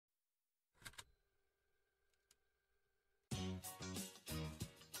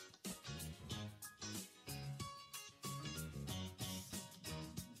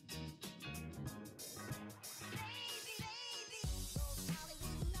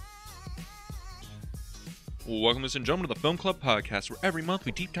Welcome, ladies and gentlemen, to the Film Club Podcast, where every month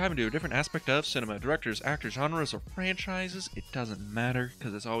we deep dive into a different aspect of cinema, directors, actors, genres, or franchises. It doesn't matter,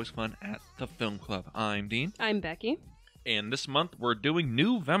 because it's always fun at the Film Club. I'm Dean. I'm Becky. And this month we're doing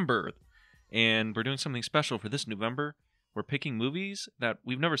November. And we're doing something special for this November. We're picking movies that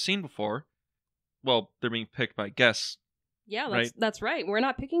we've never seen before. Well, they're being picked by guests. Yeah, that's right. We're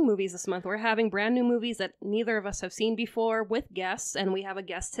not picking movies this month. We're having brand new movies that neither of us have seen before with guests, and we have a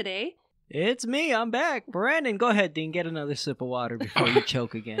guest today. It's me. I'm back. Brandon, go ahead, Dean. Get another sip of water before you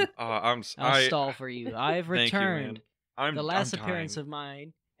choke again. I'll stall for you. I've returned. The last appearance of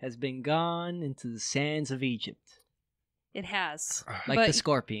mine has been gone into the sands of Egypt. It has. Like the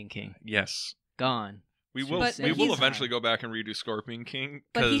Scorpion King. Yes. Gone. We will eventually go back and redo Scorpion King.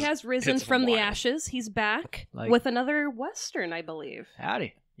 But he has risen from the ashes. He's back with another Western, I believe.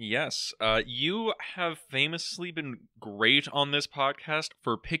 Howdy. Yes. You have famously been great on this podcast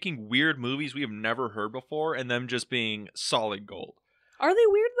for picking weird movies we have never heard before and them just being solid gold. Are they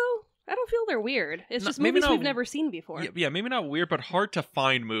weird, though? I don't feel they're weird. It's just movies we've never seen before. Yeah, maybe not weird, but hard to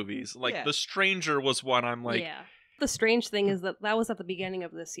find movies. Like, The Stranger was one I'm like... Yeah. The strange thing is that was at the beginning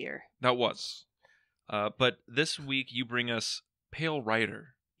of this year. That was. But this week you bring us Pale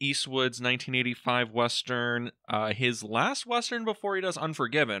Rider, Eastwood's 1985 Western, his last Western before he does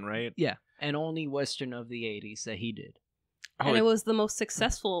Unforgiven, right? Yeah, and only Western of the 80s that he did. And it was the most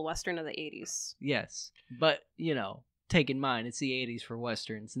successful Western of the 80s. Yes, but, take in mind, it's the 80s for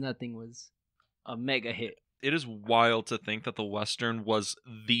Westerns. Nothing was a mega hit. It is wild to think that the Western was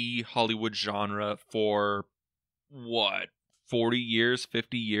the Hollywood genre for, 40 years,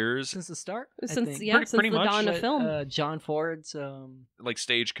 50 years? Since the start? Since the dawn of film. John Ford's... like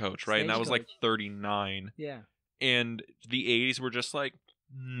Stagecoach, right? And that was like 39. Yeah. And the 80s were just like,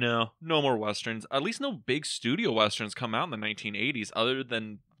 no more Westerns. At least no big studio Westerns come out in the 1980s other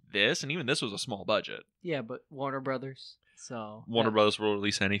than this. And even this was a small budget. Yeah, but Warner Brothers. So Warner Brothers will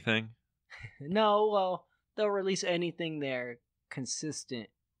release anything? No, well, they'll release anything their consistent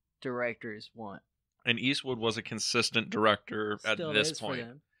directors want. And Eastwood was a consistent director at this point.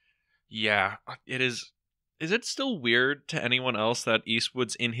 Yeah, it is. Is it still weird to anyone else that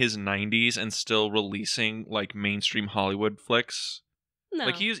Eastwood's in his 90s and still releasing like mainstream Hollywood flicks? No.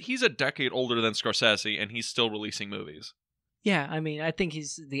 Like he's a decade older than Scorsese and he's still releasing movies. Yeah, I mean, I think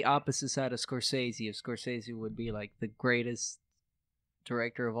he's the opposite side of Scorsese. If Scorsese would be like the greatest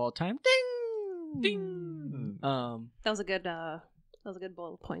director of all time. Ding! Ding! That was a good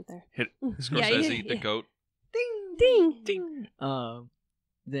bullet point there. Hit Scorsese, the GOAT. Ding! Ding! Ding!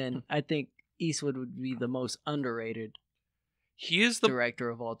 Then I think Eastwood would be the most underrated director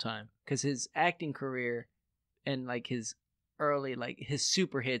of all time. Because his acting career and like his early, like his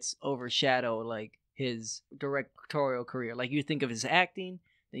super hits overshadow like his directorial career. Like you think of his acting,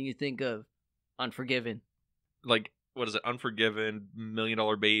 then you think of Unforgiven. Like, what is it? Unforgiven, $1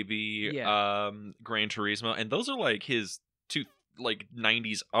 Million Baby, Gran Turismo. And those are like his two like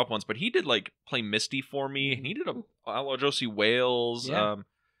 90s up ones, but he did like Play Misty for Me, and he did a Josie Wales. Yeah.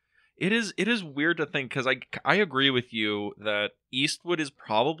 It is weird to think, because I agree with you that Eastwood is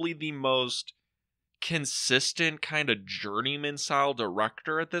probably the most consistent kind of journeyman style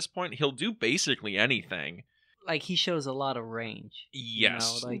director at this point. He'll do basically anything. Like he shows a lot of range.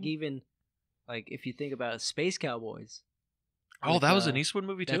 Yes. Like even like if you think about Space Cowboys. Oh, that was an Eastwood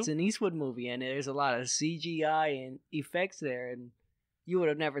movie too? That's an Eastwood movie, and there's a lot of CGI and effects there, and you would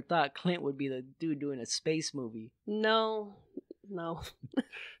have never thought Clint would be the dude doing a space movie. No.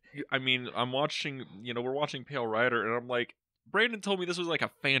 I mean, I'm watching, we're watching Pale Rider, and I'm like, Brandon told me this was like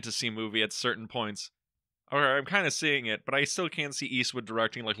a fantasy movie at certain points. Okay, I'm kind of seeing it, but I still can't see Eastwood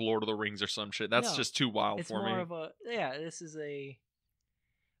directing like Lord of the Rings or some shit. That's just too wild for me. It's more of this is a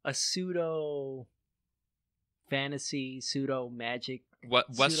pseudo... fantasy, pseudo magic,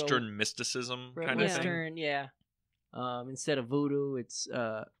 Western mysticism kind of thing. Western, yeah. Instead of voodoo, it's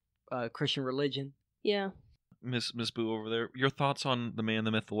Christian religion. Yeah. Miss Boo over there. Your thoughts on the man,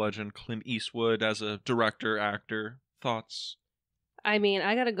 the myth, the legend, Clint Eastwood as a director, actor? Thoughts? I mean,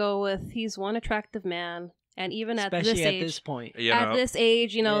 I gotta go with he's one attractive man. And even especially at this point. This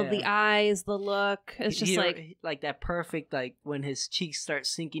age, the eyes, the look, it's just like that perfect, like when his cheeks start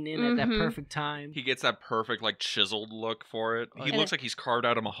sinking in at that perfect time. He gets that perfect, like chiseled look for it. He looks like he's carved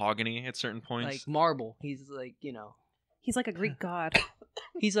out of mahogany at certain points. Like marble. He's like, he's like a Greek god.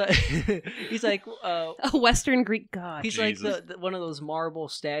 he's like a Western Greek god. He's Jesus. Like the one of those marble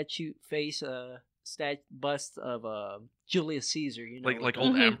statue face busts of Julius Caesar. Like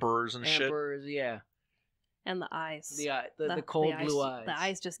old emperors and shit. Emperors, yeah. And the eyes. The cold blue eyes. The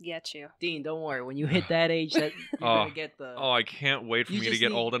eyes just get you. Dean, don't worry. When you hit that age, that you're gonna get the. Oh, I can't wait for me to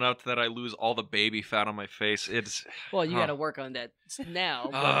get old enough that I lose all the baby fat on my face. It's. Well, you gotta work on that now.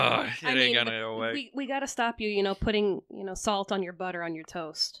 It ain't gonna go away. We gotta stop you, putting salt on your butter on your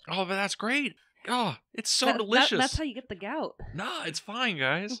toast. Oh, but that's great. Oh, it's so delicious. That's how you get the gout. Nah, it's fine,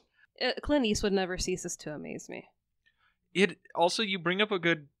 guys. Clint Eastwood never ceases to amaze me. It also, you bring up a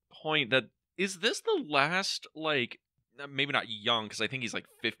good point that is this the last, like, maybe not young, because I think he's like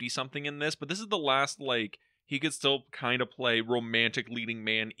 50 something in this, but this is the last, like, he could still kind of play romantic leading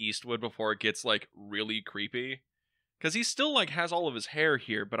man Eastwood before it gets, like, really creepy. Because he still, like, has all of his hair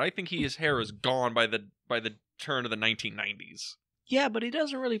here, but I think his hair is gone by the turn of the 1990s. Yeah, but he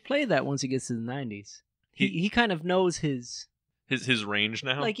doesn't really play that once he gets to the 90s. He kind of knows his range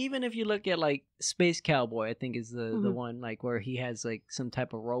now. Like, even if you look at, like, Space Cowboy, I think is the one, like, where he has, like, some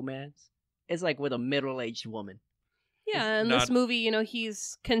type of romance. It's, like, with a middle-aged woman. Yeah, in this movie,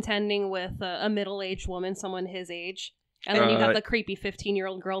 he's contending with a middle-aged woman, someone his age. And then you have the creepy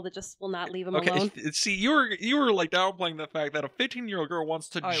 15-year-old girl that just will not leave him alone. See, you were like downplaying the fact that a 15-year-old girl wants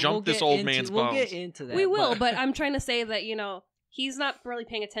to jump this old man's bones. We'll get into that. We will, but I'm trying to say that, he's not really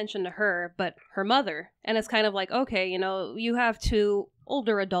paying attention to her, but her mother. And it's kind of like, okay, you have two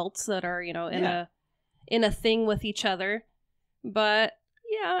older adults that are, in a thing with each other. But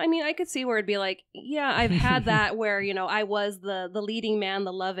yeah, I mean, I could see where it'd be like, yeah, I've had that where, I was the leading man,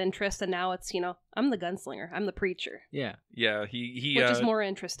 the love interest, and now it's, I'm the gunslinger, I'm the preacher. Yeah. Yeah, he which is more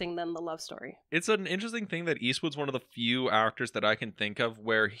interesting than the love story. It's an interesting thing that Eastwood's one of the few actors that I can think of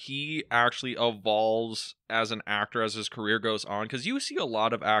where he actually evolves as an actor as his career goes on. Because you see a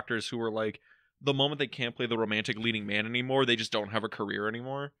lot of actors who are like, the moment they can't play the romantic leading man anymore, they just don't have a career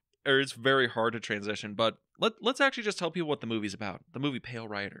anymore. Or it's very hard to transition. But let's actually just tell people what the movie's about. The movie Pale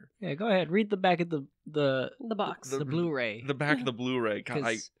Rider. Yeah, go ahead. Read the back of the box. The Blu-ray. The back of the Blu-ray. God,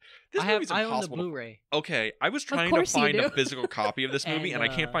 I own the Blu-ray. Okay, I was trying to find a physical copy of this movie, and I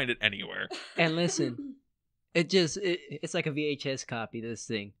can't find it anywhere. And listen, it's like a VHS copy, this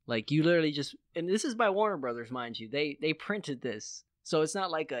thing. Like, you literally just... And this is by Warner Brothers, mind you. They printed this. So it's not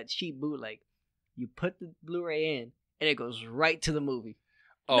like a cheap bootleg. You put the Blu-ray in, and it goes right to the movie.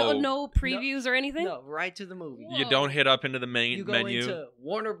 No previews or anything? No, right to the movie. Whoa. You don't hit up into the menu. You go into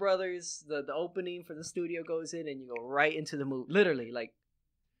Warner Brothers, the opening for the studio goes in, and you go right into the movie. Literally, like,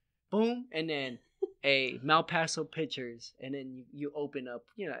 boom, and then a Malpaso Pictures, and then you open up,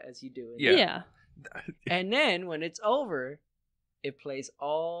 as you do. Yeah. And then, when it's over, it plays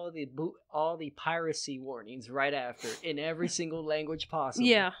all the piracy warnings right after, in every single language possible.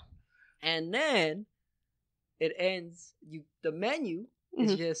 Yeah. And then, it ends, the menu...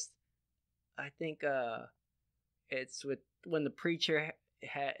 It's just, I think, it's with when the preacher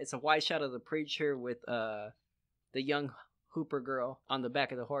it's a wide shot of the preacher with the young Hooper girl on the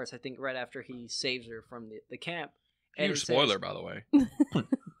back of the horse. I think right after he saves her from the camp. And your spoiler, by the way.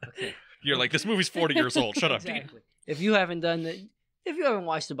 Okay. You're like, this movie's 40 years old. Shut up. Exactly. If you haven't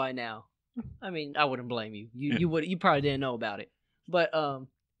watched it by now, I mean, I wouldn't blame you. You probably didn't know about it. But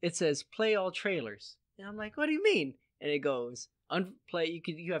it says play all trailers, and I'm like, what do you mean? And it goes. Unplay.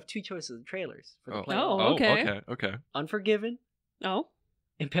 You have two choices of trailers for the play. Okay. Unforgiven. Oh.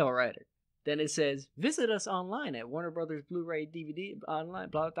 And Pale Rider. Then it says visit us online at Warner Brothers Blu-ray DVD online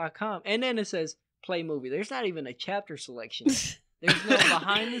blog.com, and then it says play movie. There's not even a chapter selection. There's no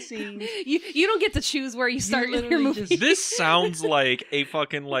behind the scenes. You don't get to choose where you start your movie. This sounds like a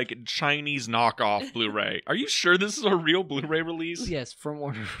fucking Chinese knockoff Blu-ray. Are you sure this is a real Blu-ray release? Yes, from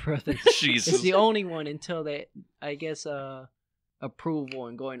Warner Brothers. Jesus. It's the only one until they, I guess, approval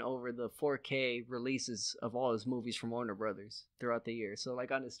and going over the 4K releases of all his movies from Warner Brothers throughout the year. So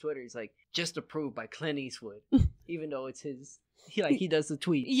on his Twitter, he's like, just approved by Clint Eastwood, even though it's his. He does the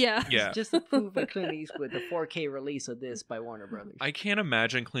tweets. Yeah. Just approved by Clint Eastwood, the 4K release of this by Warner Brothers. I can't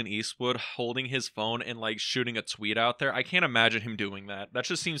imagine Clint Eastwood holding his phone and shooting a tweet out there. I can't imagine him doing that. That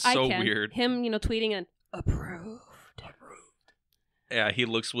just seems so weird. Him, tweeting an approved. Yeah, he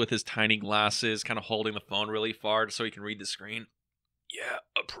looks with his tiny glasses, kind of holding the phone really far so he can read the screen. Yeah,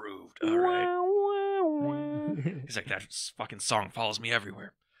 approved. All right. He's like, that fucking song follows me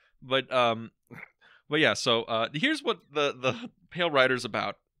everywhere. But yeah, so here's what the Pale Rider's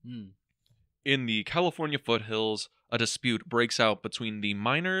about. In the California foothills, a dispute breaks out between the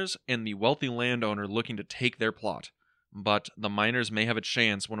miners and the wealthy landowner looking to take their plot. But the miners may have a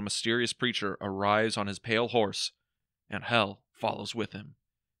chance when a mysterious preacher arrives on his pale horse, and hell follows with him.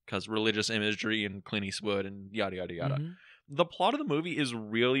 Because religious imagery and Clint Eastwood and yada, yada, yada. The plot of the movie is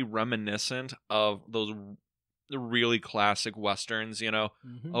really reminiscent of those the really classic westerns,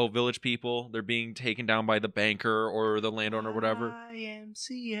 Mm-hmm. oh, village people, they're being taken down by the banker or the landowner or whatever.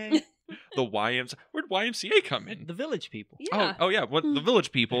 YMCA. The YMCA. Where'd YMCA come in? The village people. Yeah. Oh yeah, what the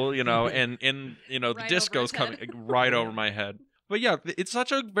village people, and the Right over disco's his head. coming right over my head. But yeah, it's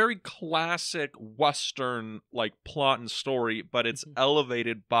such a very classic Western like plot and story, but it's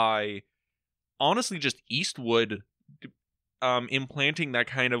elevated by honestly just Eastwood implanting that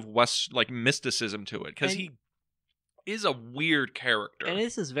kind of mysticism to it, because he is a weird character. And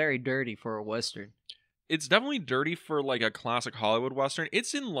this is very dirty for a Western. It's definitely dirty for like a classic Hollywood Western.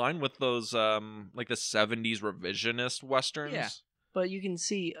 It's in line with those like the 70s revisionist Westerns. Yeah. But you can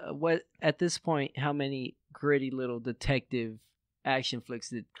see what at this point how many gritty little detective action flicks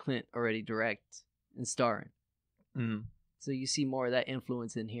did Clint already direct and star in. Mm-hmm. So you see more of that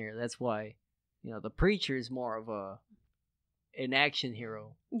influence in here. That's why, the Preacher is more of an action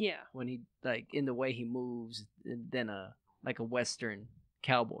hero. Yeah. When he like in the way he moves than a Western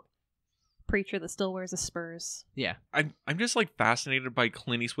cowboy. Preacher that still wears the spurs. Yeah. I'm just like fascinated by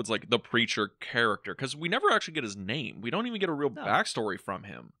Clint Eastwood's like the Preacher character, because we never actually get his name. We don't even get a real backstory from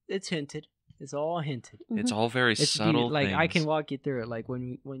him. It's hinted. It's all hinted. Mm-hmm. It's all very subtle. Like things. I can walk you through it. Like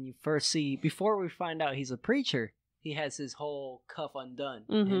when you first see, before we find out he's a preacher, he has his whole cuff undone.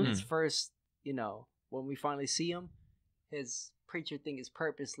 Mm-hmm. And his first, when we finally see him, his preacher thing is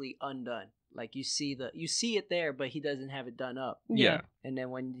purposely undone. Like you see it there, but he doesn't have it done up. Yeah. And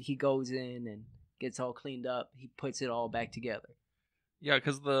then when he goes in and gets all cleaned up, he puts it all back together. Yeah,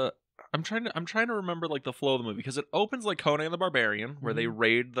 because I'm trying to remember like the flow of the movie, because it opens like Conan the Barbarian, where they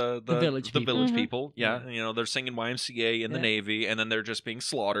raid the village people. village Mm-hmm. people. Yeah, they're singing YMCA in the Navy, and then they're just being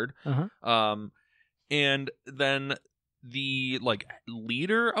slaughtered. Uh-huh. And then the like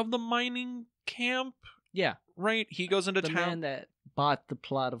leader of the mining camp. Yeah. Right? He goes into the town. man that bought the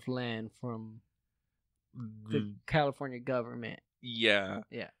plot of land from the California government. Yeah.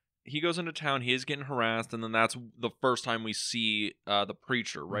 Yeah. He goes into town. He is getting harassed, and then that's the first time we see the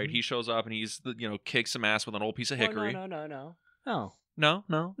Preacher. Right? Mm-hmm. He shows up and he's kicks some ass with an old piece of hickory. No. No.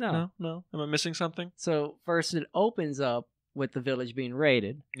 Am I missing something? So first it opens up with the village being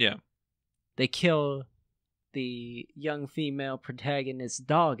raided. Yeah. They kill the young female protagonist's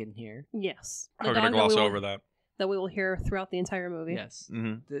dog in here. Yes. We're gonna gloss over that. That we will hear throughout the entire movie. Yes.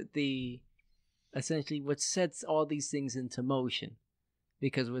 Mm-hmm. The essentially what sets all these things into motion,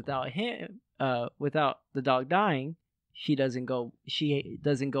 because without him, without the dog dying, she doesn't go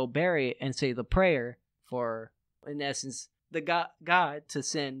bury it and say the prayer for, in essence, the God to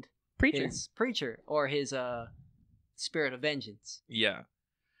send his preacher or his spirit of vengeance. Yeah.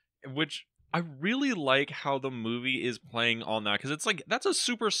 Which I really like how the movie is playing on that, because it's like that's a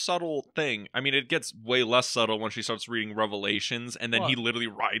super subtle thing. I mean, it gets way less subtle when she starts reading Revelations, and then he literally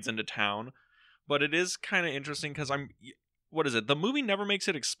rides into town. But it is kind of interesting because what is it? The movie never makes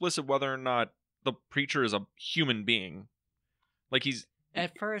it explicit whether or not the preacher is a human being. Like he's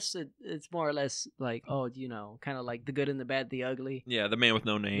at first, it's more or less like, kind of like the good and the bad, the ugly. Yeah, the man with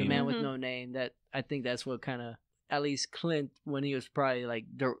no name. The man with no name. That I think that's what kind of, at least Clint, when he was probably like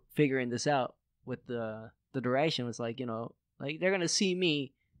figuring this out with the duration, was like, like they're gonna see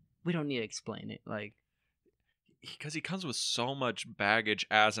me, we don't need to explain it, like, because he comes with so much baggage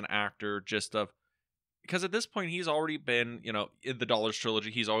as an actor, because at this point he's already been, in the Dollars trilogy,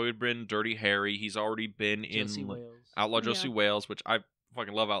 he's already been Dirty Harry, he's already been in Outlaw Josie Wales, which I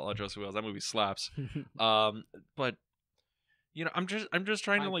fucking love Outlaw Josie Wales. That movie slaps. But I'm just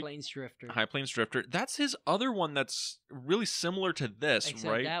trying to like High Plains Drifter. That's his other one that's really similar to this,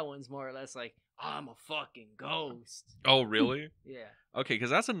 except right? That one's more or less like, I'm a fucking ghost. Oh, really? Yeah. Okay, because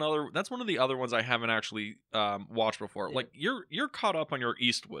that's one of the other ones I haven't actually watched before. Yeah. Like you're caught up on your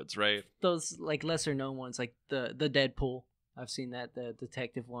Eastwoods, right? Those like lesser known ones, like the Deadpool. I've seen that, the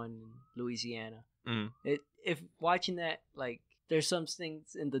detective one in Louisiana. Mm-hmm. If watching that, like, there's some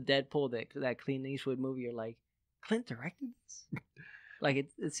things in the Deadpool that Clint Eastwood movie, you're like, Clint directed this? Like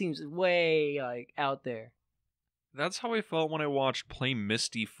it seems way like out there. That's how I felt when I watched Play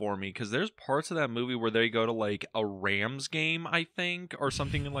Misty for Me, because there's parts of that movie where they go to like a Rams game, I think, or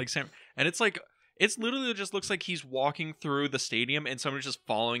something in like and it's like it's literally just looks like he's walking through the stadium and somebody's just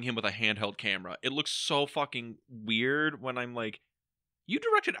following him with a handheld camera. It looks so fucking weird when I'm like, you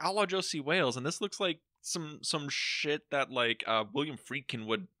directed Outlaw Josie Wales, and this looks like some shit that like William Friedkin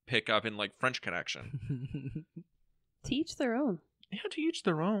would pick up in like French Connection. To each their own. Yeah, to each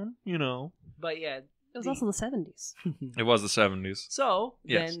their own, But yeah. It was also the 70s. It was the 70s. So,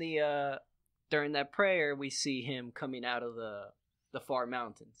 yes. Then during that prayer, we see him coming out of the far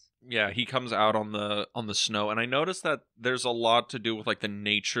mountains. Yeah, he comes out on the snow, and I noticed that there's a lot to do with like the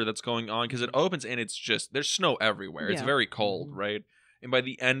nature that's going on, because it opens and it's just there's snow everywhere. It's Yeah. very cold, right? And by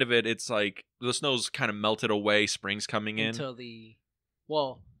the end of it, it's like the snow's kind of melted away. Spring's coming in. Until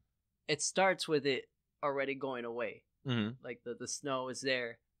it starts with it already going away. Mm-hmm. Like the snow is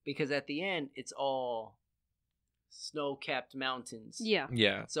there, because at the end it's all snow-capped mountains. Yeah.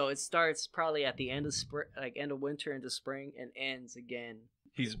 Yeah. So it starts probably at the end of spring, like end of winter into spring, and ends again.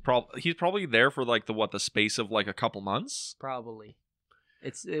 He's probably there for like the space of like a couple months. Probably,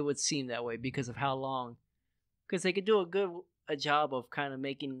 it would seem that way because of how long. Because they could do a job of kind of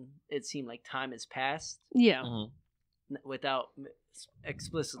making it seem like time has passed. Yeah. Mm-hmm. Without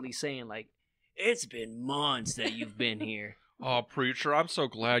explicitly saying like, it's been months that you've been here. Oh, preacher, I'm so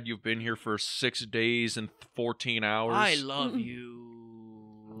glad you've been here for 6 days and 14 hours. I love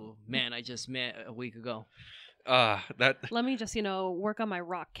you. Man, I just met a week ago. Let me just, work on my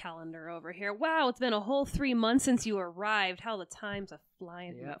rock calendar over here. Wow, it's been a whole 3 months since you arrived. How the times have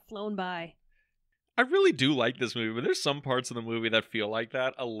flown by. I really do like this movie, but there's some parts of the movie that feel like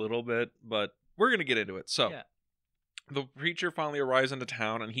that a little bit, but we're going to get into it. So, the preacher finally arrives into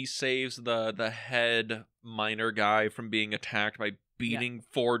town, and he saves the head miner guy from being attacked by beating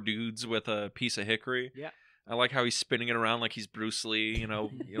 4 dudes with a piece of hickory. Yeah. I like how he's spinning it around like he's Bruce Lee,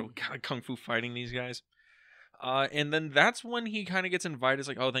 kung fu fighting these guys. And then that's when he kind of gets invited. It's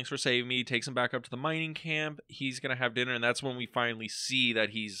like, oh, thanks for saving me. He takes him back up to the mining camp. He's going to have dinner, and that's when we finally see that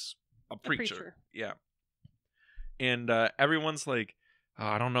he's a preacher. Yeah. And everyone's like, oh,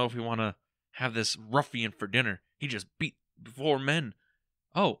 I don't know if we want to have this ruffian for dinner. He just beat 4 men.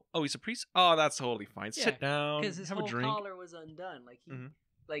 Oh, he's a priest? Oh, that's totally fine. Yeah, sit down, because his have whole a drink. collar was undone. Like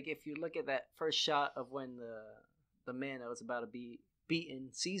like if you look at that first shot of when the man that was about to be beaten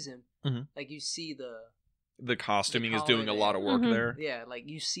sees him, like you see the costuming is doing a lot of work there. Yeah, like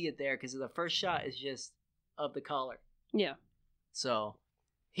you see it there because the first shot is just of the collar. Yeah. So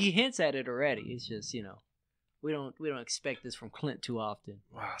he hints at it already. It's just we don't expect this from Clint too often.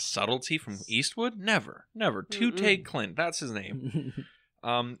 Wow, subtlety from Eastwood? Never. Two-Take Clint. That's his name.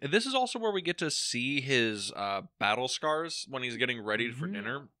 This is also where we get to see his battle scars when he's getting ready for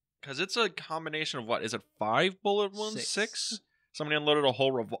dinner. Because it's a combination of what? Is it 5 bullet wounds? 6? Somebody unloaded a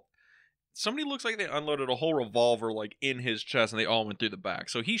whole Somebody looks like they unloaded a whole revolver like in his chest, and they all went through the back.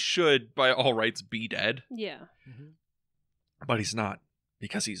 So he should, by all rights, be dead. Yeah. But he's not,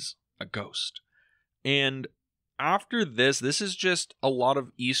 because he's a ghost. And after this is just a lot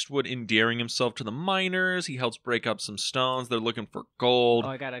of Eastwood endearing himself to the miners. He helps break up some stones. They're looking for gold. Oh,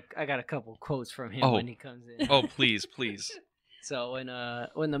 I got a couple quotes from him when he comes in. Oh, please. So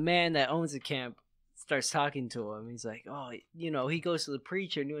when the man that owns the camp starts talking to him, he's like, oh, he goes to the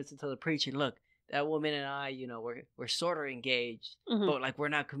preacher and he wants to tell the preacher, look, that woman and I, we're sort of engaged, but like we're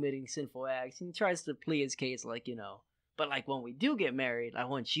not committing sinful acts. And he tries to plead his case, like, but like when we do get married, I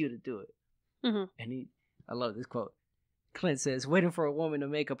want you to do it. And I love this quote. Clint says, waiting for a woman to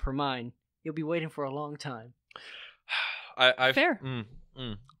make up her mind, you'll be waiting for a long time. Fair.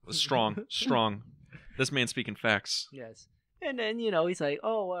 Strong. This man's speaking facts. Yes. And then, he's like,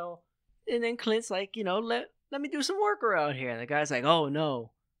 oh, well. And then Clint's like, let me do some work around here. And the guy's like, oh,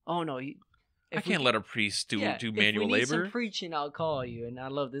 no. I can't let a priest do manual if we need labor. some preaching, I'll call you. And I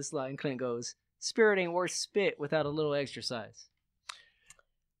love this line. Clint goes, spirit ain't worth spit without a little exercise.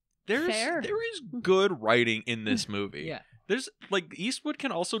 There is good writing in this movie. Yeah. There's like Eastwood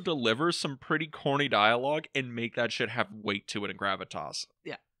can also deliver some pretty corny dialogue and make that shit have weight to it and gravitas.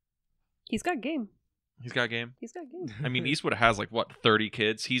 Yeah. He's got game. He's got game. I mean, Eastwood has 30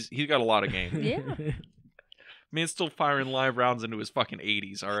 kids. He's got a lot of game. Yeah. Man's still firing live rounds into his fucking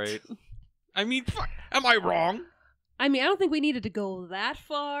 80s, all right? I mean, fuck, am I wrong? I mean, I don't think we needed to go that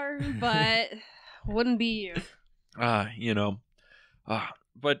far, but wouldn't be you.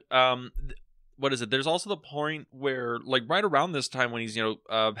 But what is it? There's also the point where, like, right around this time when he's,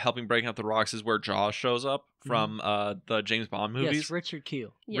 helping breaking up the rocks is where Jaws shows up from the James Bond movies. Yes, Richard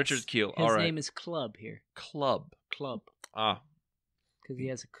Kiel. Yes. Richard Kiel. His name is Club here. Club. Ah.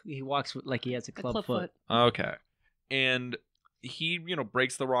 Because he walks like he has a club foot. Okay. And he,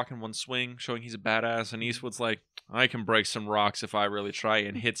 breaks the rock in one swing, showing he's a badass. And Eastwood's like, I can break some rocks if I really try,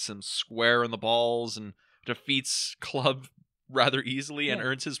 and hits him square in the balls and defeats Club rather easily and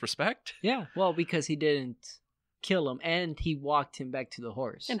earns his respect. Yeah, well, because he didn't kill him, and he walked him back to the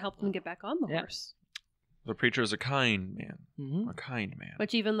horse. And helped him get back on the horse. The preacher is a kind man. A kind man.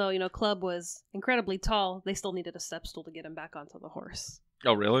 Which even though, Club was incredibly tall, they still needed a step stool to get him back onto the horse.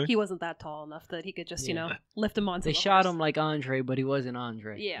 Oh, really? He wasn't that tall enough that he could just, lift him onto the horse. They shot him like Andre, but he wasn't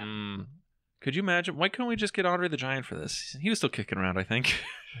Andre. Yeah. Could you imagine? Why couldn't we just get Andre the Giant for this? He was still kicking around, I think.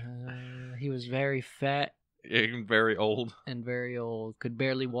 He was very fat. And very old. Could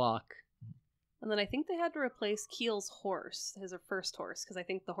barely walk. And then I think they had to replace Keel's horse, his first horse, because I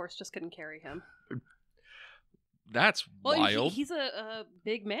think the horse just couldn't carry him. That's wild. He's a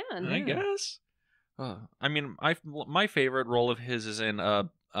big man. I guess. I mean, my favorite role of his is in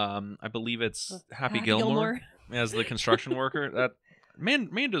I believe it's Happy Gilmore as the construction worker. That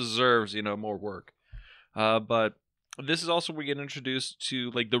man deserves more work. But this is also where we get introduced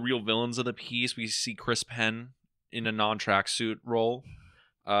to like the real villains of the piece. We see Chris Penn in a non-tracksuit role.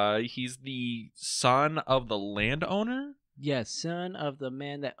 He's the son of the landowner. Yes, son of the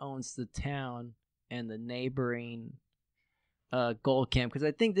man that owns the town and the neighboring gold camp. Because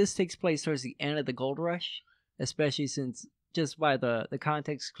I think this takes place towards the end of the gold rush, especially since just by the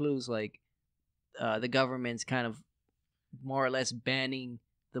context clues, like the government's kind of more or less banning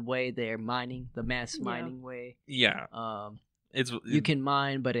the way they're mining, the mass mining way. Yeah. You can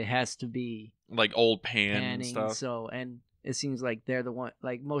mine, but it has to be like old panning stuff. So, and it seems like they're the one,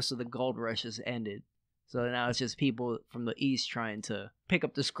 like most of the gold rushes ended. So now it's just people from the east trying to pick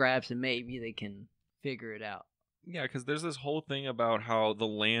up the scraps and maybe they can figure it out. Yeah, because there's this whole thing about how the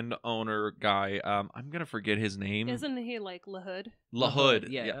landowner guy, I'm going to forget his name. Isn't he like LaHood? LaHood.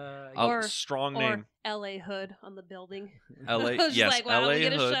 Yeah. Or strong name. Or LA Hood on the building. Yes, like, wow, LA we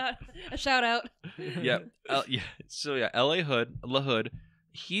get Hood. a shout out. Yeah. So yeah, LA Hood, LaHood.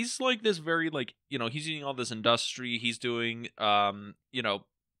 He's like this very like, he's using all this industry. He's doing,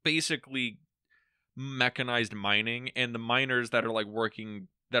 basically mechanized mining, and the miners that are like working,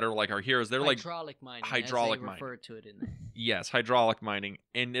 that are like our heroes, they're hydraulic mining. Hydraulic mining. Refer to it in there. Yes, hydraulic mining.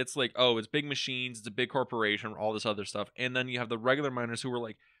 And it's like, oh, it's big machines, it's a big corporation, all this other stuff. And then you have the regular miners who are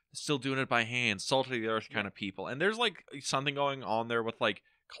like still doing it by hand, salt of the earth kind of people. And there's like something going on there with like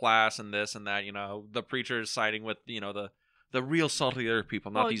class and this and that, the preacher is siding with, the real salt of the earth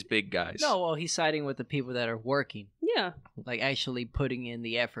people, not these big guys. No, well, he's siding with the people that are working. Yeah. Like actually putting in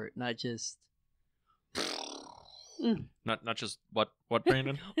the effort, not just... Not just what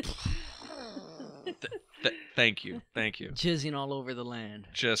Brandon? Thank you. Jizzing all over the land.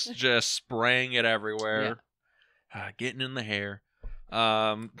 Just spraying it everywhere. Yeah. Getting in the hair.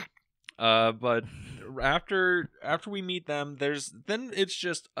 But after we meet them, it's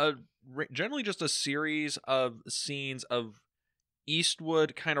just generally just a series of scenes of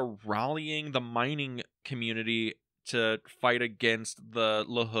Eastwood kind of rallying the mining community to fight against the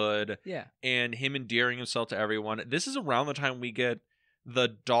LaHood. Yeah. And him endearing himself to everyone. This is around the time we get the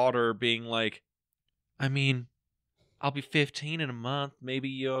daughter being like, I mean, I'll be 15 in a month. Maybe,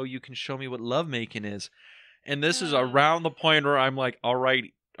 you can show me what lovemaking is. And this is around the point where I'm like, all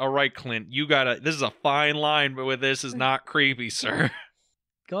right, Clint, this is a fine line, but this is not creepy, sir.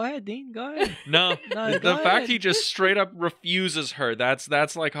 Go ahead, Dean. Go ahead. No, the fact he just straight up refuses her, that's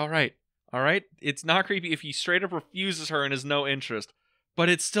like, all right. It's not creepy if he straight up refuses her and has no interest, but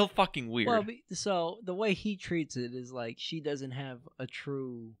it's still fucking weird. Well, so the way he treats it is like she doesn't have a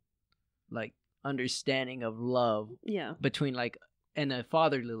true, like, understanding of love. Yeah. Between like and a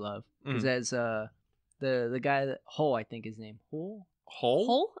fatherly love, because as the guy that Hull, I think his name Hull.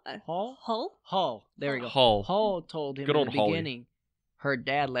 There we go. Hull told him in the beginning, her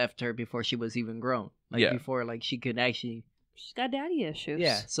dad left her before she was even grown. Like before, like she could actually. She's got daddy issues.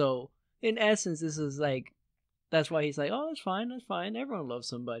 Yeah. So in essence, this is like. That's why he's like, oh, that's fine. Everyone loves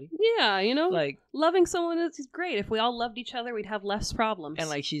somebody. Yeah, like loving someone is great. If we all loved each other, we'd have less problems. And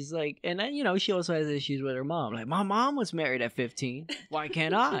like she's like, and then, she also has issues with her mom. Like, my mom was married at 15. Why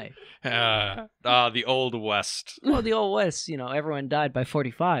can't I? The old West. Well, the old West, everyone died by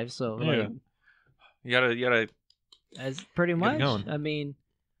 45. So you gotta. That's pretty much. I mean,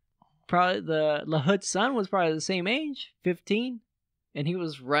 probably the LaHood's son was probably the same age, 15, and he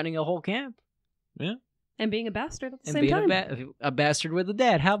was running a whole camp. Yeah. And being a bastard at the same time. A bastard with a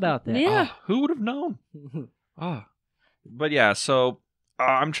dad. How about that? Yeah. Who would have known? But yeah, so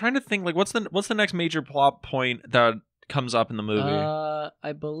I'm trying to think, like, what's the next major plot point that comes up in the movie?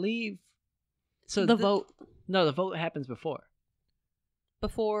 I believe... So the vote. No, the vote happens before.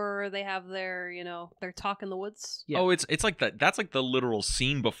 Before they have their, their talk in the woods? Yeah. Oh, it's like that. That's like the literal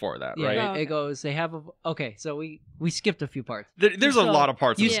scene before that, right? Yeah, it goes, they have okay, so we skipped a few parts. There's a lot of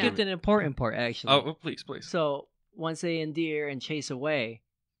parts. You skipped an important part, actually. Oh, please. So once they endear and chase away,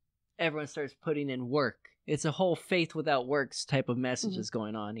 everyone starts putting in work. It's a whole faith without works type of messages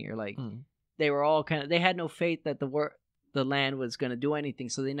going on here. Like, they were all they had no faith that the land was going to do anything,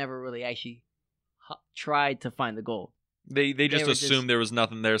 so they never really actually tried to find the gold. They just assumed there was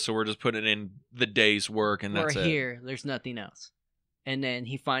nothing there, so we're just putting in the day's work, and that's it. We're here. There's nothing else. And then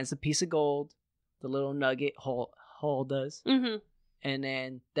he finds a piece of gold, the little nugget Hall does. Mm-hmm. And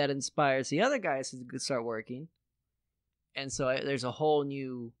then that inspires the other guys to start working. And so there's a whole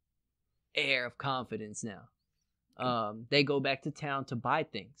new air of confidence now. They go back to town to buy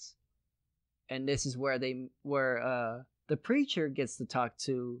things. And this is where the preacher gets to talk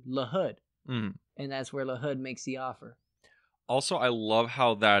to LaHood. Mm. And that's where LaHood makes the offer. Also, I love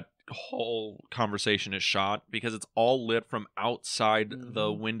how that whole conversation is shot because it's all lit from outside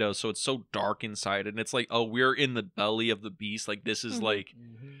the window, so it's so dark inside, and it's like, oh, we're in the belly of the beast. Like, this is like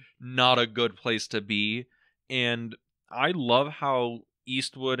not a good place to be. And I love how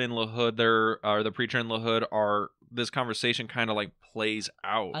Eastwood and LaHood, the preacher and LaHood, this conversation kind of like plays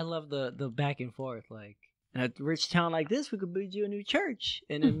out. I love the back and forth. Like, in a rich town like this, we could build you a new church.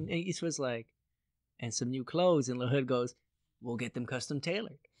 And then Eastwood's like, and some new clothes. And LaHood goes, we'll get them custom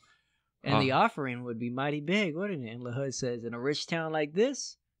tailored. And the offering would be mighty big, wouldn't it? And LaHood says, in a rich town like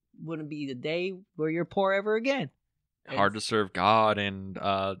this, wouldn't be the day where you're poor ever again. Hard to serve God and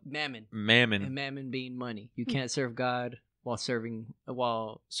mammon. And mammon being money. You can't serve God while serving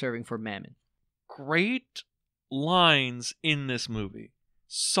for mammon. Great lines in this movie.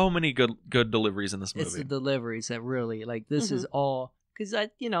 So many good deliveries in this movie. It's the deliveries that really, like, this is all, because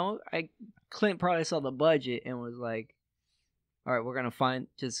Clint probably saw the budget and was like, all right, we're going to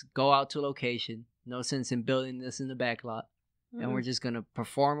just go out to a location. No sense in building this in the back lot. And we're just going to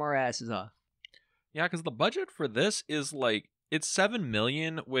perform our asses off. Yeah, because the budget for this is like, it's $7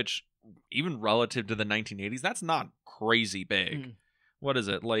 million, which even relative to the 1980s, that's not crazy big. What is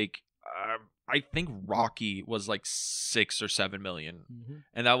it? Like, I think Rocky was like 6 or 7 million.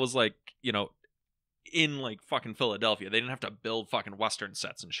 And that was like, in like fucking Philadelphia. They didn't have to build fucking Western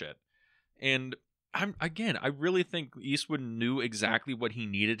sets and shit. And I really think Eastwood knew exactly what he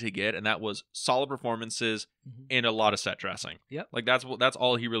needed to get, and that was solid performances and a lot of set dressing. Yep. Like that's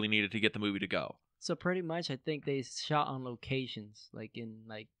all he really needed to get the movie to go. So pretty much, I think they shot on locations, like in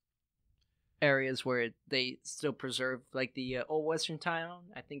like areas where they still preserve, like the old Western town.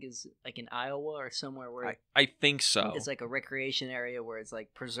 I think is like in Iowa or somewhere where I think so. It's like a recreation area where it's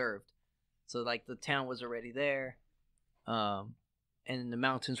like preserved. So like the town was already there, and the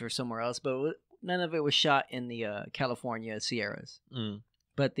mountains were somewhere else, but none of it was shot in the California Sierras.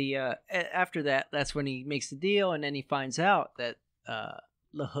 But after that, that's when he makes the deal, and then he finds out that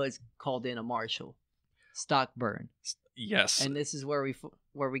LaHood's called in a marshal, Stockburn. Yes. And this is where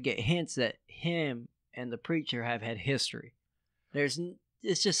we get hints that him and the preacher have had history.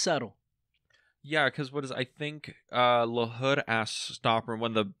 It's just subtle. Yeah, because I think LaHood asks Stockburn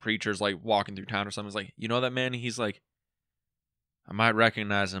when the preacher's like walking through town or something. He's like, you know that man? He's like, I might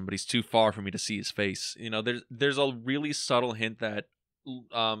recognize him, but he's too far for me to see his face. There's a really subtle hint that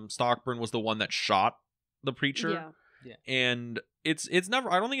Stockburn was the one that shot the preacher. Yeah. And it's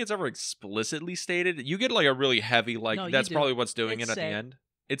never, I don't think it's ever explicitly stated. You get like a really heavy, like, no, that's probably what's doing it at the end.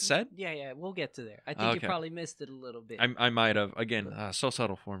 It's said? Yeah, we'll get to there. I think you probably missed it a little bit. I might have. Again, so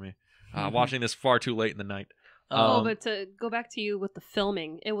subtle for me. Watching this far too late in the night. But to go back to you with the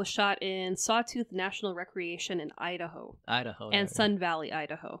filming, it was shot in Sawtooth National Recreation in Idaho. And Sun Valley,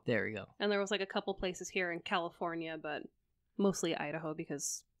 Idaho. There we go. And there was like a couple places here in California, but mostly Idaho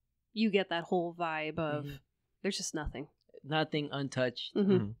because you get that whole vibe of there's just nothing. Nothing untouched.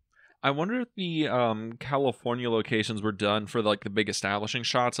 I wonder if the California locations were done for like the big establishing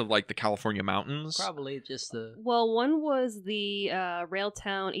shots of like the California mountains. Probably just the. Well, one was the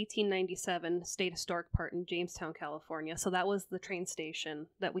Railtown 1897 State Historic Park in Jamestown, California. So that was the train station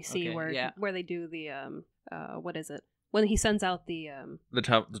that we see where they do the what is it when he sends out the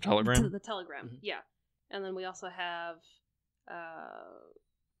telegram. The telegram, yeah. And then we also have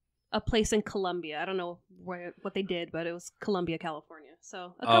a place in Columbia. I don't know what they did, but it was Columbia, California.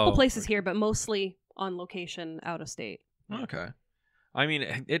 So a couple places here, but mostly on location out of state. Okay. I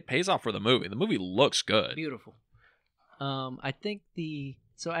mean, it pays off for the movie. The movie looks good. Beautiful. I think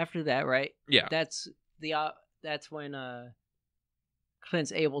so after that, right? Yeah. That's when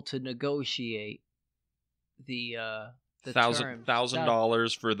Clint's able to negotiate the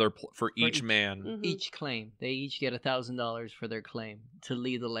 $1,000 for each man. Each claim. They each get $1,000 for their claim to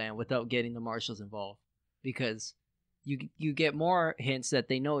leave the land without getting the marshals involved, because you get more hints that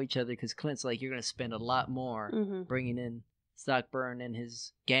they know each other, because Clint's like, you're going to spend a lot more bringing in Stockburn and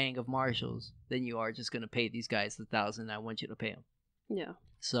his gang of marshals than you are just going to pay these guys the $1,000 I want you to pay them. Yeah.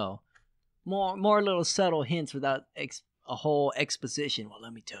 So more little subtle hints without a whole exposition. Well,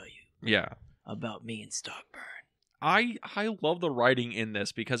 let me tell you. Yeah. About me and Stockburn. I love the writing in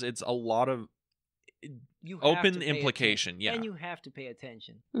this because it's a lot of open implication. Yeah. And you have to pay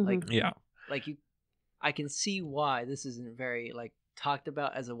attention. Mm-hmm. I can see why this isn't very like talked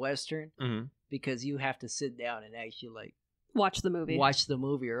about as a Western Mm-hmm. because you have to sit down and actually like Watch the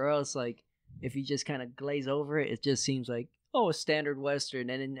movie, or else like if you just kind of glaze over it, it just seems like a standard Western,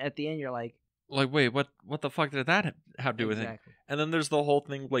 and then at the end you're like, wait, what the fuck did that have to do with it? And then there's the whole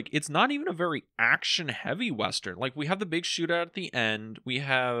thing, like, it's not even a very action heavy Western. Like, we have the big shootout at the end. We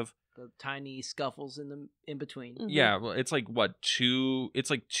have the tiny scuffles in between. Mm-hmm. Yeah, well, it's like two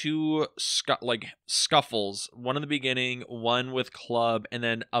scuffles, one in the beginning, one with club, and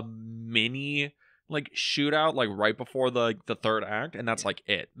then a mini like shootout like right before the third act, and that's like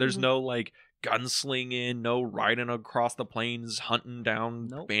it. There's no like gunslinging, no riding across the plains hunting down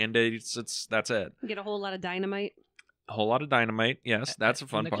bandits. That's it. You get a whole lot of dynamite. A whole lot of dynamite. Yes, that's a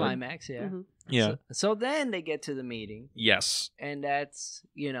fun part. Climax, yeah. Mm-hmm. Yeah. So then they get to the meeting. Yes. And that's,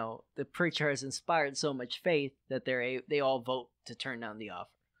 the preacher has inspired so much faith that they all vote to turn down the offer.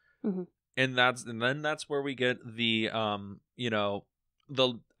 Mm-hmm. And then that's where we get the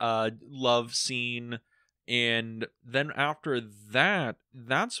the love scene, and then after that,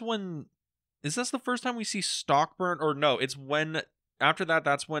 that's when is this the first time we see Stockburn, or no, it's when after that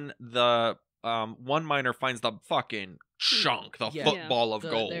that's when the one miner finds the fucking chunk, the football of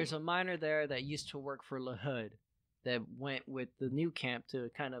gold. There's a miner there that used to work for LaHood that went with the new camp to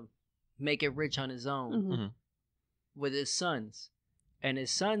kind of make it rich on his own with his sons. And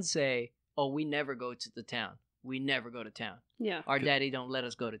his sons say, "Oh, we never go to the town. We never go to town. Yeah, our daddy don't let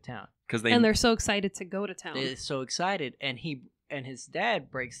us go to town." And they're so excited to go to town. They're so excited, and his dad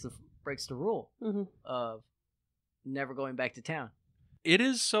breaks the rule of never going back to town. It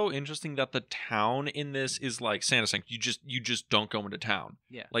is so interesting that the town in this is like Santa saying, you just don't go into town.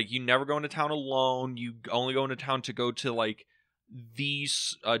 Yeah. Like, you never go into town alone. You only go into town to go to like the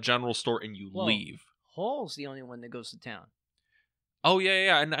general store, and you leave. Hall's the only one that goes to town. Oh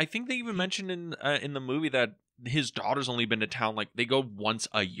yeah. And I think they even mentioned in the movie that his daughter's only been to town, like, they go once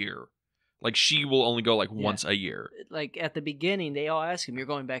a year. Like, she will only go like once a year. Like, at the beginning, they all ask him, "You're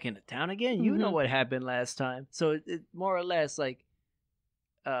going back into town again? You know what happened last time." So it more or less like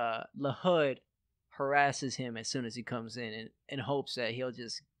LaHood harasses him as soon as he comes in hopes that he'll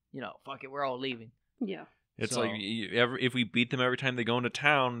just, fuck it, we're all leaving. Yeah. It's like, if we beat them every time they go into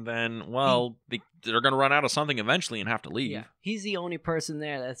town, then, they're going to run out of something eventually and have to leave. Yeah. He's the only person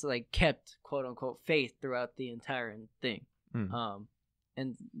there that's, like, kept, quote-unquote, faith throughout the entire thing.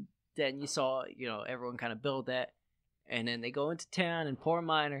 And then you saw, everyone kind of build that. And then they go into town, and poor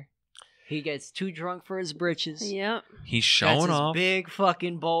Miner, he gets too drunk for his britches. Yeah. He's showing off. Big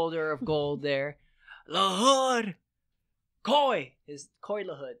fucking boulder of gold there. LaHood! Coy! Coy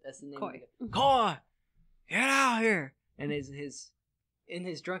LaHood. That's the name. Coy. Coy! Get out here! And in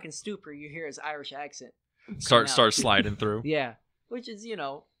his drunken stupor, you hear his Irish accent. Start sliding through. Yeah. Which is,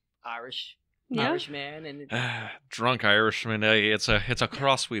 Irish. Yeah. Irishman. And drunk Irishman. It's a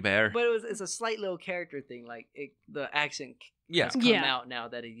cross we bear. But it's a slight little character thing. Like, the accent has come out now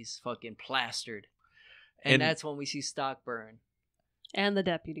that he's fucking plastered. And that's when we see Stockburn. And the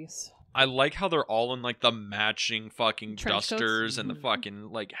deputies. I like how they're all in, like, the matching fucking trench dusters coats? and the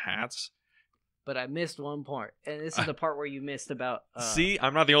fucking, like, hats. But I missed one part. And this is the part where you missed about... see?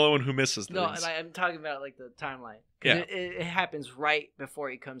 I'm not the only one who misses things. No, and I'm talking about, like, the timeline. Yeah. It happens right before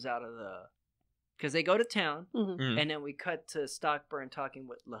he comes out of the... Because they go to town, and then we cut to Stockburn talking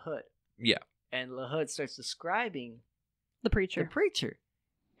with LaHood. Yeah. And LaHood starts describing... The preacher.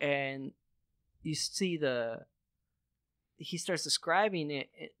 And you see he starts describing it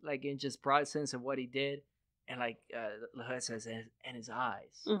like in just broad sense of what he did, and like LaHood says, and his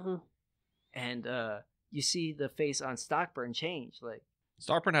eyes, and you see the face on Stockburn change. Like,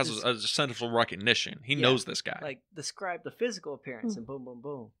 Stockburn has a sense of recognition. He knows this guy. Like, describe the physical appearance, and boom, boom,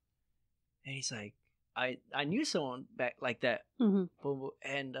 boom, and he's like, I knew someone back like that, boom, boom,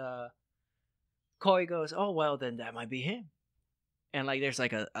 and Coy goes, "Oh, well, then that might be him." And, like, there's,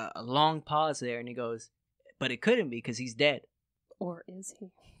 like, a long pause there, and he goes, "But it couldn't be, because he's dead." Or is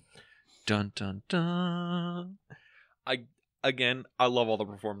he? Dun, dun, dun. I love all the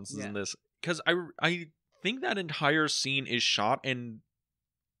performances in this. Because I think that entire scene is shot, and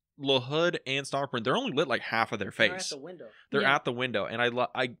LaHood and Stockburn, they're only lit, like, half of their face. They're at the window. They're at the window, and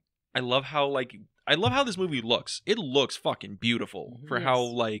I love how, like... I love how this movie looks. It looks fucking beautiful for how,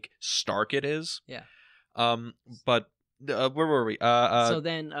 like, stark it is. Yeah. But where were we? So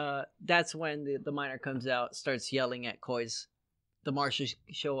then that's when the miner comes out, starts yelling at Coy's. The marshals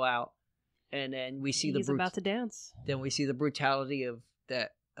show out, and then we see he's about to dance. Then we see the brutality of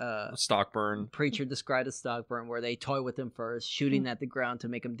that Stockburn. Preacher described as Stockburn, where they toy with him first, shooting at the ground to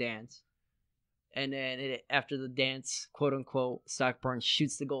make him dance. And then after the dance, quote unquote, Stockburn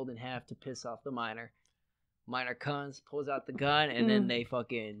shoots the gold in half to piss off the miner. Minor comes, pulls out the gun, and then they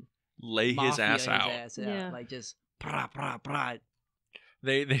fucking lay his ass out. Yeah. Like just prah, prah, prah.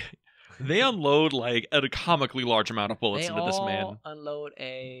 They unload like a comically large amount of bullets into this man. Unload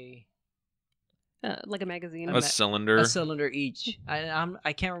a like a magazine, a cylinder, a cylinder each.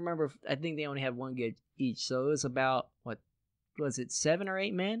 I can't remember. I think they only have one gauge each, so it was about what was it, 7 or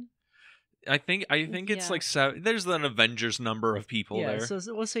 8 men? I think it's like 7. There's an Avengers number of people there. So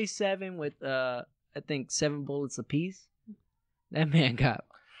we'll say 7 with I think 7 bullets apiece. That man got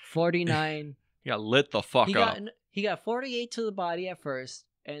 49. He got lit the fuck up. He got 48 to the body at first,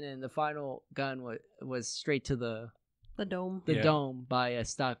 and then the final gun was straight to the dome. The dome by a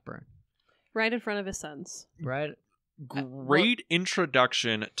Stockburn. Right in front of his sons. Right. Great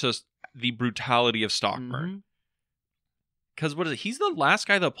introduction to the brutality of Stockburn. Because what is it? He's the last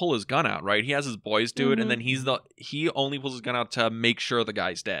guy to pull his gun out, right? He has his boys do it, and then he only pulls his gun out to make sure the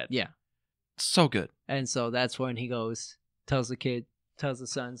guy's dead. Yeah. So good. And so that's when he goes, tells the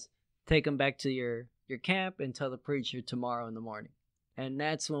sons, take him back to your camp and tell the preacher tomorrow in the morning. And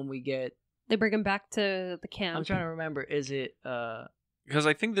that's when we get... They bring him back to the camp. I'm trying to remember. Is it... Because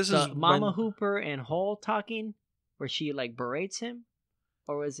I think this is Mama Hooper and Hall talking, where she like berates him,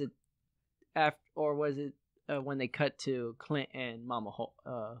 or was it when they cut to Clint and Mama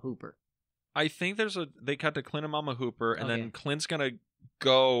Hooper? I think they cut to Clint and Mama Hooper, and then Clint's gonna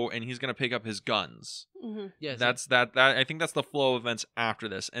go and he's gonna pick up his guns. Yes, that's that. I think that's the flow of events after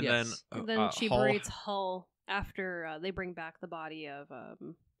this, and then she berates Hull after they bring back the body of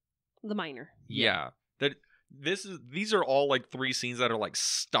the miner. Yeah. These are all like 3 scenes that are like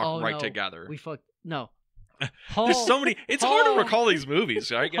stuck together. There's so many. It's hard to recall these movies,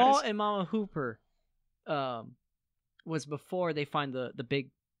 right, guys? Hall and Mama Hooper was before they find the big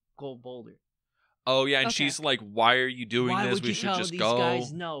gold boulder. Oh yeah, and she's like, "Why are you doing Why this? Would we you should tell just these go."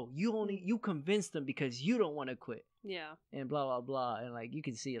 Guys, no, you convinced them because you don't want to quit. Yeah. And blah blah blah, and like you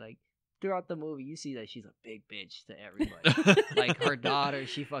can see like throughout the movie, you see that she's a big bitch to everybody. Like her daughter,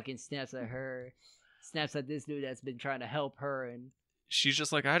 she fucking snaps at her. Snaps at this dude that's been trying to help her, and she's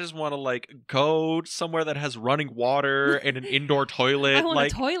just like, I just want to like go somewhere that has running water and an indoor toilet. I want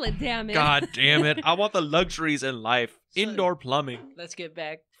like, a toilet, damn it. God damn it. I want the luxuries in life. So, indoor plumbing. Let's get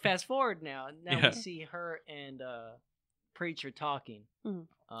back. Fast forward now. Now we see her and Preacher talking.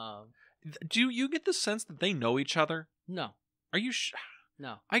 Do you get the sense that they know each other? No. Are you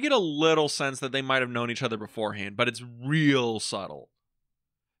No. I get a little sense that they might have known each other beforehand, but it's real subtle.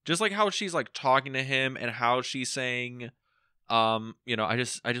 Just like how she's like talking to him and how she's saying, I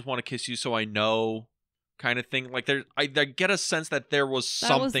just want to kiss you so I know, kind of thing. Like I get a sense that there was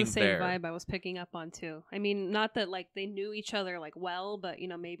something there. That was the same vibe I was picking up on too. I mean, not that like they knew each other like well, but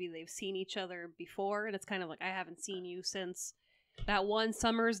maybe they've seen each other before, and it's kind of like I haven't seen you since that one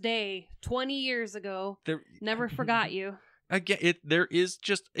summer's day 20 years ago. Never forgot you. Again,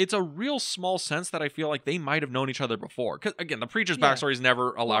 it's a real small sense that I feel like they might have known each other before. Because again, the preacher's backstory is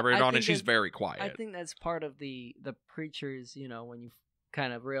never elaborated on, and she's very quiet. I think that's part of the preacher's, when you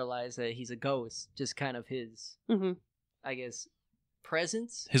kind of realize that he's a ghost, just kind of his, I guess,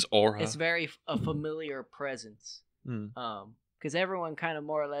 presence. His aura. It's very a familiar presence. Because everyone kind of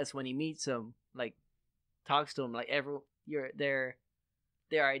more or less when he meets him, like talks to him, like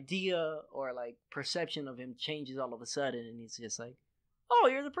their idea or like perception of him changes all of a sudden, and he's just like, "Oh,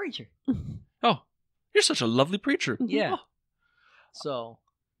 you're the preacher. Oh, you're such a lovely preacher." Yeah. Oh. So,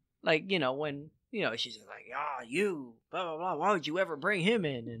 like when she's just like, "Ah, you blah blah blah. Why would you ever bring him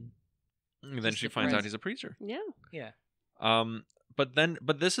in?" And then she finds out he's a preacher. Yeah. Yeah.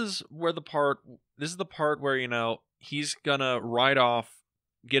 But this is the part where he's gonna ride off,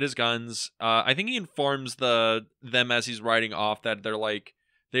 get his guns. I think he informs them as he's riding off that they're like,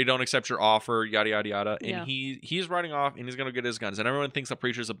 they don't accept your offer, yada yada yada. And he's riding off and he's gonna get his guns, and everyone thinks the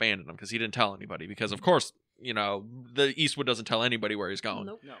preacher's abandoned him because he didn't tell anybody. Because of course, the Eastwood doesn't tell anybody where he's going.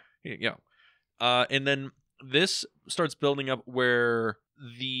 Nope. No. Yeah. And then this starts building up where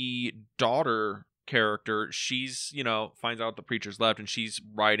the daughter character, she's finds out the preacher's left, and she's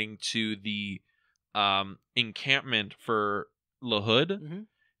riding to the encampment for LaHood,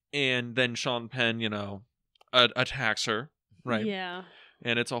 and then Sean Penn attacks her, right? Yeah.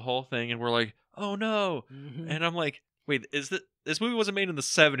 And it's a whole thing, and we're like, oh no. And I'm like, wait, this movie wasn't made in the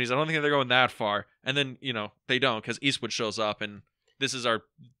 70s. I don't think they're going that far. And then they don't, because Eastwood shows up, and this is our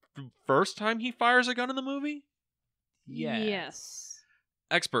first time he fires a gun in the movie. Yes.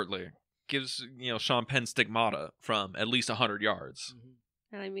 Expertly gives Sean Penn stigmata from at least 100 yards.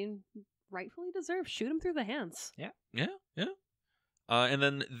 And I mean, rightfully deserved. Shoot him through the hands. Yeah. And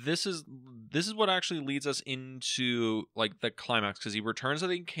then this is what actually leads us into like the climax, because he returns to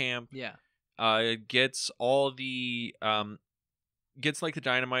the camp. Yeah. gets all the gets like the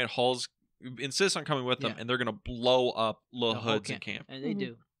dynamite. Hall's insists on coming with them, and they're gonna blow up LaHoods in camp. And they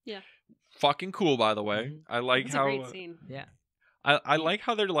do. Yeah. Fucking cool, by the way. I like It's how a great scene. Yeah. I like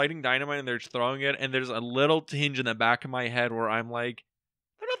how they're lighting dynamite and they're throwing it, and there's a little tinge in the back of my head where I'm like,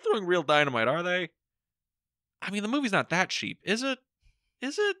 they're not throwing real dynamite, are they? I mean, the movie's not that cheap, is it?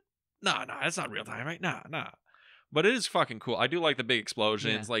 Is it? No, it's not real dynamite. Nah. But it is fucking cool. I do like the big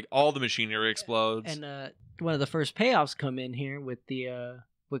explosions, like all the machinery explodes. And one of the first payoffs come in here with the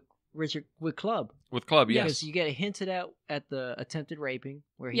with Club. With Club, yes. Because you get hinted at the attempted raping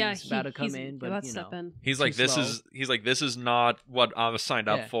where he's about to come in, but he's like, this is not what I was signed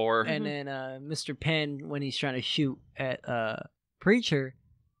up for. And then Mr. Penn, when he's trying to shoot at Preacher,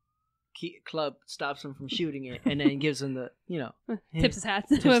 Club stops him from shooting it, and then gives him the tips his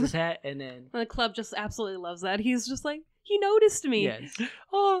hat, and then the Club just absolutely loves that. He's just like, he noticed me. Yes.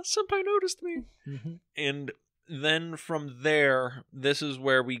 Oh, somebody noticed me. And then from there, this is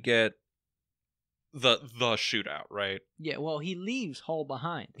where we get the shootout, right? Yeah, well, he leaves Hull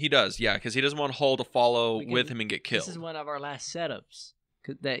behind. He does, yeah, because he doesn't want Hull to follow with him and get killed. This is one of our last setups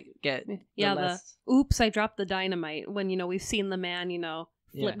that get oops, I dropped the dynamite. When we've seen the man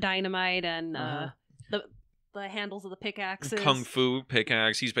flip dynamite and the handles of the pickaxes, kung fu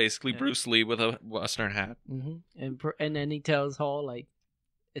pickaxe. He's basically Bruce Lee with a Western hat. And then he tells Hull, like,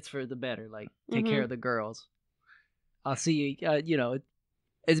 it's for the better, like, take care of the girls. I'll see you.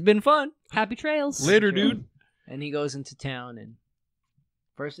 It's been fun. Happy trails. Later, dude. And he goes into town, and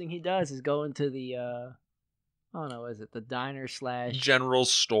first thing he does is go into the I don't know, is it the diner / general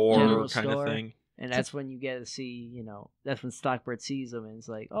store kind of thing? And that's when you get to see, that's when Stockbird sees him, and it's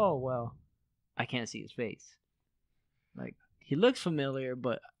like, oh well, I can't see his face. Like, he looks familiar,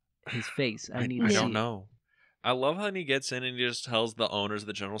 but his face, I don't know. I love how he gets in and he just tells the owners of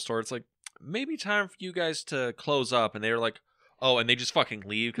the general store, it's like, maybe time for you guys to close up. And they're like, oh, and they just fucking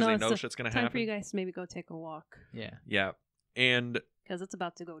leave because they know shit's going to happen. Time for you guys to maybe go take a walk. Yeah. And because it's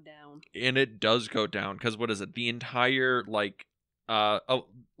about to go down. And it does go down because what is it? The entire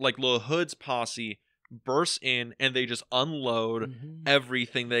LaHood's posse bursts in and they just unload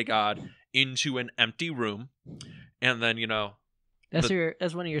everything they got into an empty room. And then, that's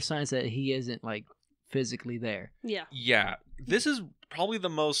one of your signs that he isn't like physically there. Yeah. This is probably the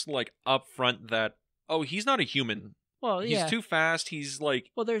most like upfront that, oh, he's not a human. Well, he's too fast. He's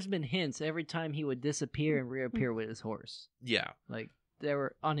like, well, there's been hints every time he would disappear and reappear with his horse. Yeah, like they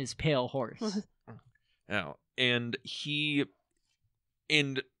were on his pale horse. Yeah, and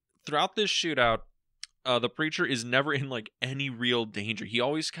throughout this shootout, the preacher is never in like any real danger. He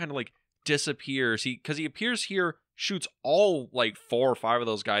always kind of like disappears. Because he appears here, shoots all like 4 or 5 of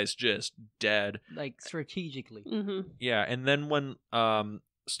those guys just dead, like strategically. Yeah, and then when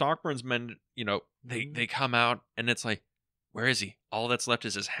Stockburn's men, they come out and it's like, where is he? All that's left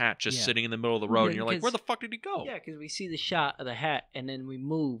is his hat just sitting in the middle of the road. And you're like, where the fuck did he go? Yeah, because we see the shot of the hat and then we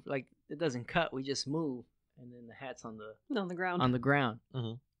move. Like, it doesn't cut. We just move. And then the hat's on the ground. On the ground.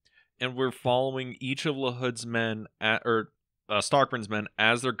 And we're following each of LaHood's men, Stockburn's men,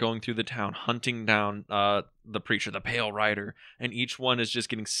 as they're going through the town, hunting down the preacher, the Pale Rider. And each one is just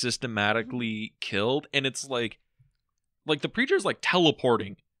getting systematically killed. And it's like the preacher's like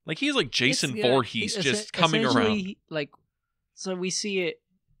teleporting. Like he's like Jason Voorhees just coming around. Like, so we see it.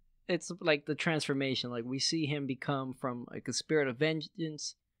 It's like the transformation. Like we see him become from like a spirit of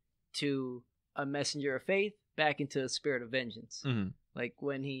vengeance to a messenger of faith back into a spirit of vengeance. Like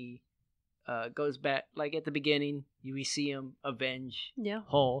when he goes back, like at the beginning, we see him avenge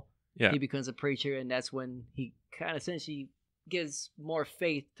Hull. He becomes a preacher, and that's when he kind of essentially gives more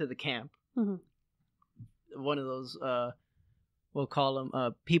faith to the camp. One of those we'll call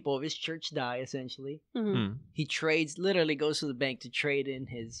them people of his church die, essentially. He literally goes to the bank to trade in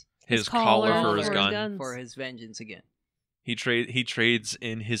his collar for his gun. For his vengeance again. He trades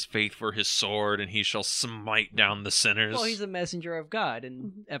in his faith for his sword, and he shall smite down the sinners. Well, he's a messenger of God,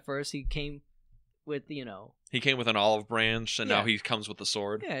 and at first he came with, He came with an olive branch, and now he comes with the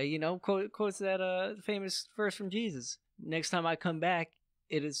sword. Yeah, quotes that famous verse from Jesus. Next time I come back,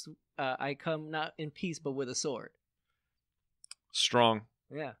 it is I come not in peace, but with a sword. Strong.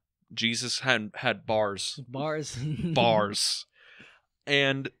 Yeah. Jesus had bars. Bars.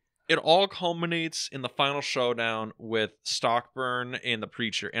 And it all culminates in the final showdown with Stockburn and the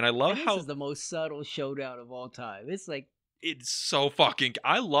preacher. And I love how this is the most subtle showdown of all time. It's like, it's so fucking...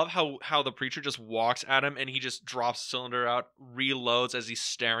 I love how the preacher just walks at him and he just drops cylinder out, reloads as he's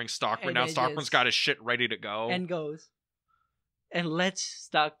staring Stockburn down. Stockburn's got his shit ready to go. And goes. And lets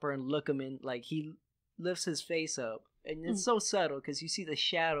Stockburn look him in. Like, he lifts his face up And it's so subtle because you see the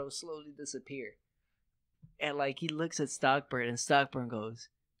shadow slowly disappear. And like he looks at Stockburn and Stockburn goes,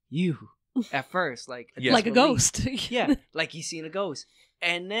 "You." At first, like like a ghost. Yeah, like he's seen a ghost.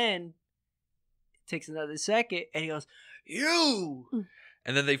 And then it takes another second and he goes, "You."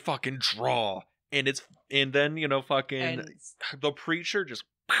 And then they fucking draw. And then, you know, fucking the preacher just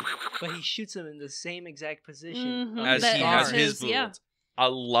but he shoots him in the same exact position as he has his bullets. Yeah.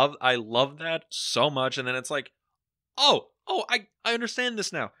 I love that so much. And then it's like, I understand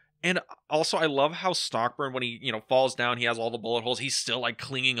this now. And also, I love how Stockburn, when he, you know, falls down, he has all the bullet holes. He's still like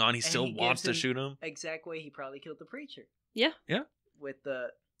clinging on. He still wants to shoot him. Exact way he probably killed the preacher. Yeah. Yeah. With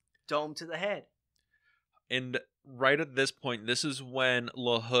the dome to the head. And right at this point, this is when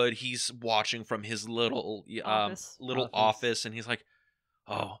LaHood, he's watching from his little office, and he's like,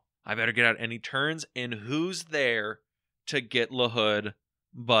 "Oh, I better get out." And he turns, and who's there to get LaHood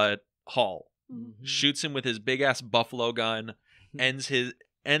but Hall? Mm-hmm. Shoots him with his big ass buffalo gun. Ends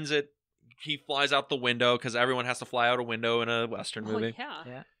it. He flies out the window because everyone has to fly out a window in a Western movie.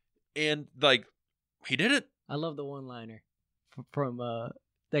 Yeah. And like, he did it. I love the one-liner from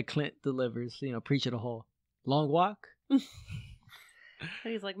that Clint delivers. You know, preach at a hole. Long walk. And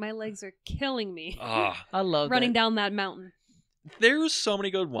he's like, "My legs are killing me." I love running down that mountain. There's so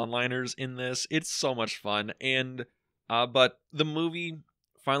many good one-liners in this. It's so much fun. And but the movie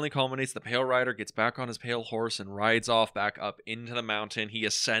finally culminates. The Pale Rider gets back on his pale horse and rides off back up into the mountain. He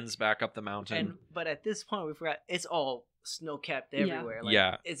ascends back up the mountain. But at this point, we forgot it's all snow-capped everywhere.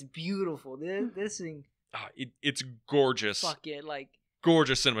 Yeah. It's beautiful. This thing. It's gorgeous. Fuck it, like.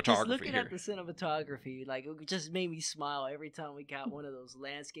 Gorgeous cinematography. Just looking here. At the cinematography, like it just made me smile every time we got one of those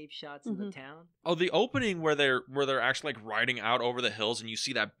landscape shots in the town. Oh, the opening where they're actually like riding out over the hills, and you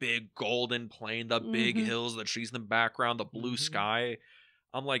see that big golden plain, the big hills, the trees in the background, the blue sky.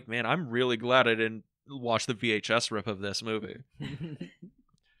 I'm like, man, I'm really glad I didn't watch the VHS rip of this movie.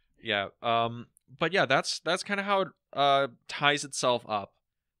 Yeah. But yeah, that's kind of how it ties itself up.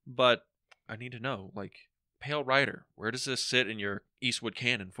 But I need to know, like, Pale Rider, where does this sit in your Eastwood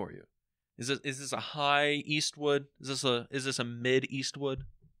canon for you? Is this a high Eastwood? Is this a mid Eastwood?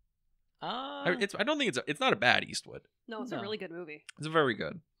 I don't think it's not a bad Eastwood. No, it's a really good movie. It's very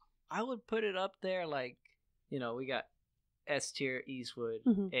good. I would put it up there, like, you know, we got S tier Eastwood,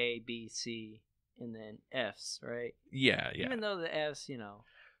 A, B, C, and then Fs, right? Yeah. Even though the Fs, you know,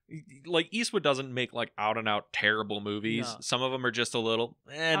 like Eastwood doesn't make like out and out terrible movies. No. Some of them are just a little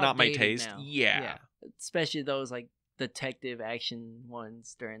not my taste. Yeah. Especially those like detective action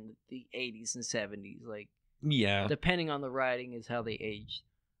ones during the 80s and 70s. Like, yeah, depending on the writing is how they aged.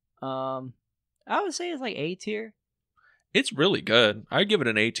 I would say it's like A tier. It's really good. I'd give it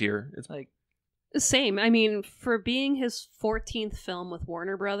an A tier. It's like same. I mean, for being his 14th film with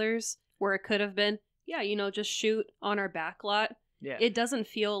Warner Brothers, where it could have been, just shoot on our backlot. Yeah. It doesn't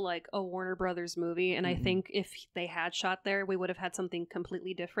feel like a Warner Brothers movie, and I think if they had shot there, we would have had something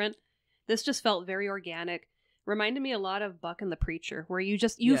completely different. This just felt very organic. Reminded me a lot of Buck and the Preacher, where you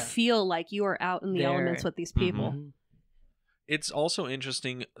feel like you are out in the elements with these people. It's also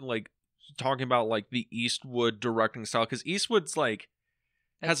interesting, like, talking about like the Eastwood directing style, because Eastwood's like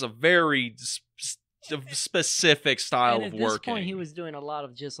has a very specific style of working. At this point, he was doing a lot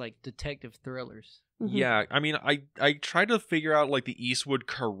of just like detective thrillers. Yeah, I mean, I tried to figure out like the Eastwood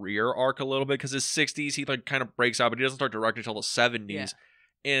career arc a little bit, because his 60s he like kind of breaks out, but he doesn't start directing until the 70s. Yeah.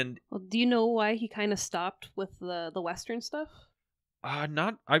 And do you know why he kind of stopped with the Western stuff?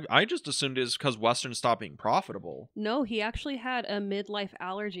 I just assumed it was because Western stopped being profitable. No, he actually had a midlife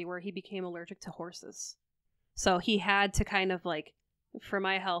allergy where he became allergic to horses. So he had to kind of like, for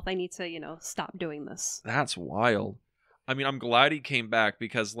my health, I need to, stop doing this. That's wild. I mean, I'm glad he came back,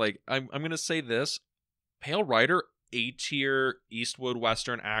 because like I'm gonna say this, Pale Rider, A tier Eastwood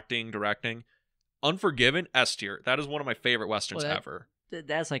Western acting, directing. Unforgiven, S tier. That is one of my favorite Westerns ever.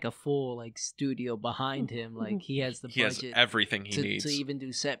 That's like a full like studio behind him. Like he has the budget. He has everything he needs to even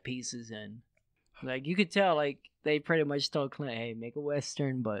do set pieces, and like you could tell like they pretty much told Clint, "Hey, make a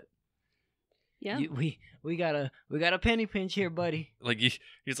Western, but we got a penny pinch here, buddy." Like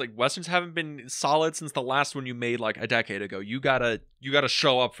he's like, Westerns haven't been solid since the last one you made like a decade ago. You gotta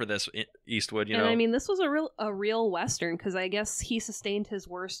show up for this, Eastwood. You know. I mean, this was a real Western, because I guess he sustained his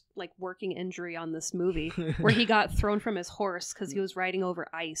worst like working injury on this movie, where he got thrown from his horse because he was riding over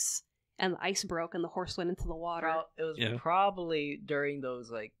ice, and the ice broke and the horse went into the water. It was probably during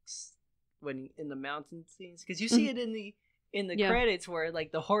those like when in the mountain scenes, because you see it in the credits where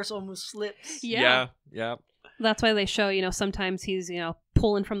like the horse almost slips. Yeah. That's why they show, sometimes he's,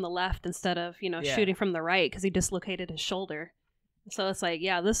 pulling from the left instead of, shooting from the right, because he dislocated his shoulder. So it's like,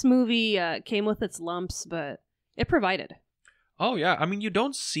 this movie came with its lumps, but It provided. Oh yeah, I mean you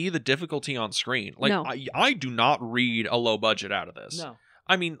don't see the difficulty on screen. Like No. I do not read a low budget out of this. No.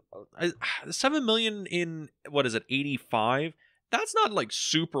 I mean, 7 million in what is it, 85? That's not like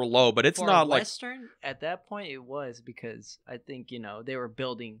super low, but it's For not a like Western at that point. It was because I think they were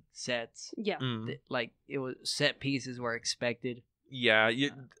building sets. Yeah. Like it was set pieces were expected. Yeah,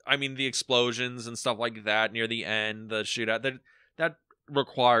 I mean the explosions and stuff like that near the end, the shootout that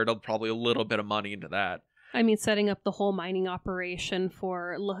required probably a little bit of money into that. I mean, setting up the whole mining operation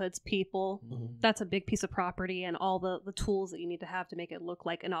for LaHood's people, that's a big piece of property, and all the tools that you need to have to make it look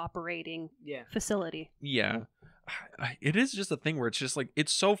like an operating facility. Yeah. It is just a thing where it's just like,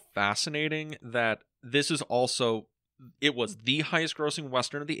 it's so fascinating that this is also, it was the highest grossing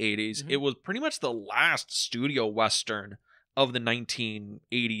Western of the 80s. It was pretty much the last studio Western of the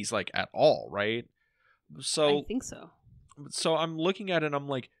 1980s, like at all, right? So I think so. So I'm looking at it and I'm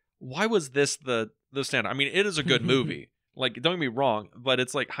like, why was this the standard? I mean, it is a good movie. Like, don't get me wrong, but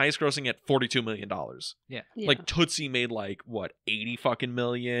it's like highest grossing at $42 million. Yeah. Like Tootsie made like what, 80 fucking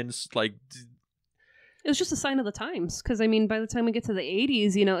millions? Like, it was just a sign of the times. Because I mean, by the time we get to the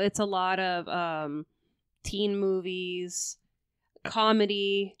 80s, it's a lot of teen movies,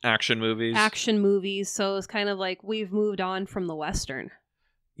 comedy, action movies. So it's kind of like we've moved on from the Western.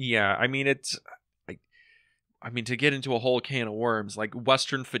 Yeah, I mean, to get into a whole can of worms, like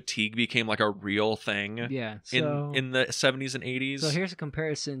Western fatigue became like a real thing. Yeah. In the 70s and 80s. So here's a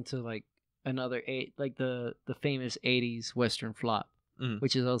comparison to like another the famous 80s Western flop,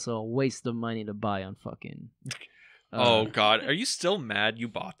 which is also a waste of money to buy on fucking. Oh God, are you still mad you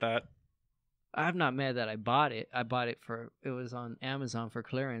bought that? I'm not mad that I bought it. I bought it it was on Amazon for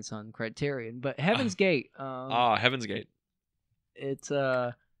clearance on Criterion. But Heaven's Gate. Heaven's Gate. It's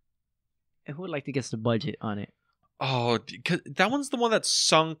who would like to guess the budget on it? Oh, that one's the one that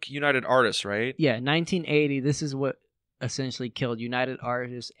sunk United Artists, right? Yeah, 1980. This is what essentially killed United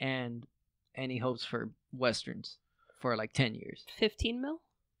Artists and any hopes for Westerns for like 10 years. 15 mil?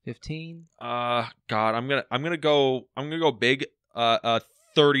 15? God, I'm gonna go big.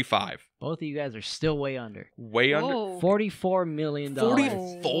 35. Both of you guys are still way under. Way under. $44 million.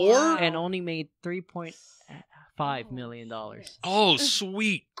 44? And only made $3.5 million. Oh,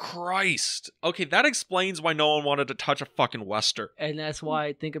 sweet Christ. Okay, that explains why no one wanted to touch a fucking Western. And that's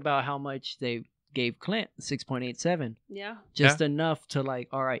why, think about how much they gave Clint, 6.87. Yeah. Just enough to like,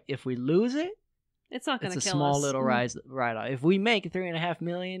 all right, if we lose it, it's not going to kill us. It's a small little write-off. If we make $3.5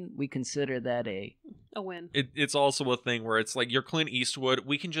 million, we consider that a win. It's also a thing where it's like, you're Clint Eastwood,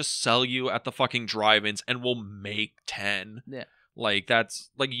 we can just sell you at the fucking drive-ins and we'll make 10. Yeah. Like, that's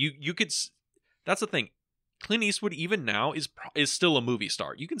like you could. That's the thing. Clint Eastwood even now is still a movie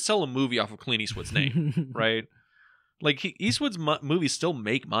star. You can sell a movie off of Clint Eastwood's name, right? Like Eastwood's movies still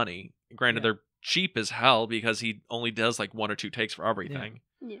make money. Granted, they're cheap as hell because he only does like 1 or 2 takes for everything.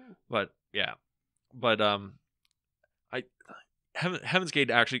 Yeah. But Heaven's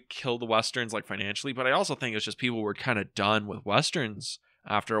Gate actually killed the Westerns like financially, but I also think it's just people were kind of done with Westerns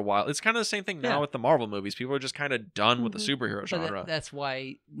after a while. It's kind of the same thing now with the Marvel movies. People are just kind of done with the superhero genre. That's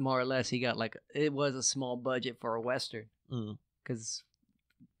why more or less he got it was a small budget for a Western. Because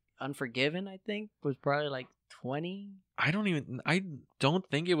Unforgiven, I think, was probably like 20. I don't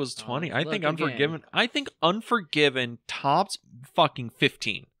think it was 20. I think Unforgiven tops fucking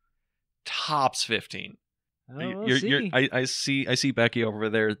 15. Tops 15. I see Becky over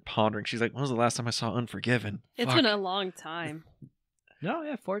there pondering. She's like, when was the last time I saw Unforgiven? It's been a long time. No,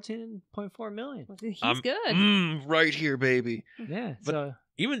 yeah, 14.4 million. He's good. Right here, baby. Yeah, but so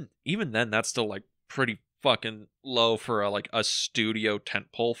even then, that's still like pretty fucking low for a studio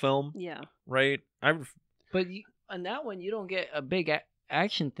tentpole film. Yeah. Right. But on that one, you don't get a big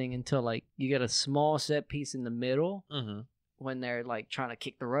action thing until like you get a small set piece in the middle when they're like trying to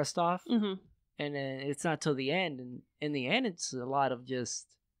kick the rust off, and then it's not till the end. And in the end, it's a lot of just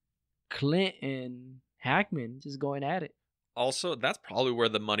Clint and Hackman just going at it. Also, that's probably where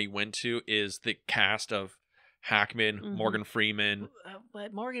the money went to, is the cast of Hackman, Morgan Freeman.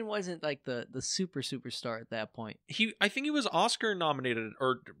 But Morgan wasn't like the superstar at that point. I think he was Oscar nominated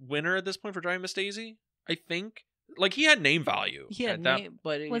or winner at this point for Driving Miss Daisy. I think, like, he had name value. He had name,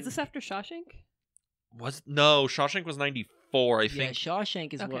 but was this after Shawshank? No, Shawshank was 94. I think. Yeah,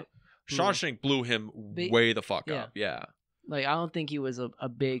 Shawshank is what. Shawshank blew him way the fuck up. Yeah. Like, I don't think he was a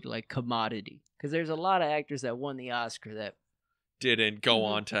big like commodity, because there's a lot of actors that won the Oscar that didn't go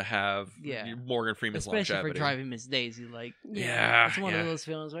on to have Morgan Freeman's especially longevity. for Driving Miss Daisy. Like, yeah, it's one of those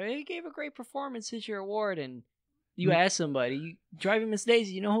films where he gave a great performance, here's your award, and you ask somebody, Driving Miss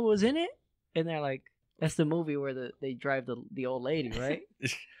Daisy, you know who was in it? And they're like, that's the movie where they drive the old lady, right?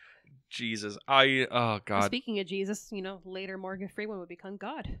 Jesus. Oh God. Speaking of Jesus, later Morgan Freeman would become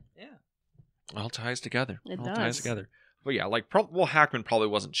God. Yeah. All ties together. It all does. ties together. But yeah, like, Hackman probably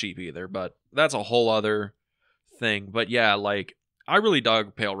wasn't cheap either, but that's a whole other thing. But yeah, like, I really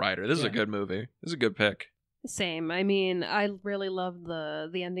dug Pale Rider. This is a good movie. This is a good pick. Same. I mean, I really loved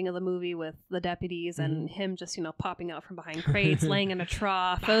the ending of the movie with the deputies and him just, popping out from behind crates, laying in a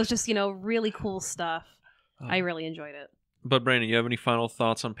trough. It was just, really cool stuff. I really enjoyed it. But Brandon, you have any final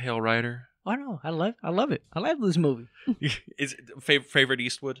thoughts on Pale Rider? Oh no, I love it. I love this movie. Is it favorite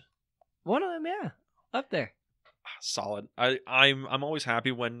Eastwood? One of them, yeah, up there. Solid. I'm always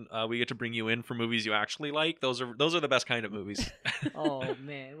happy when we get to bring you in for movies you actually like. Those are the best kind of movies. Oh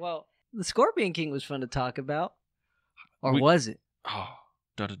man, well, The Scorpion King was fun to talk about, or was it? Oh,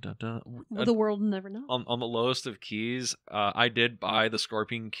 The world will never know. On the lowest of keys, I did buy the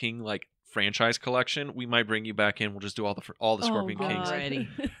Scorpion King like franchise collection. We might bring you back in. We'll just do all the Scorpion Kings. I'm ready.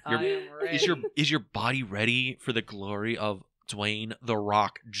 I am ready. Is your body ready for the glory of Dwayne "The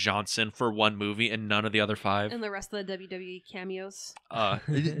Rock" Johnson for one movie and none of the other 5? And the rest of the WWE cameos.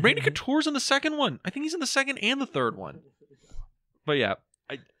 Randy Couture's in the second one. I think he's in the second and the third one. But yeah,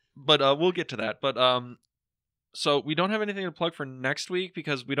 we'll get to that. But so we don't have anything to plug for next week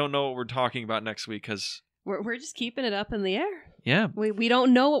because we don't know what we're talking about next week because we're just keeping it up in the air. Yeah, we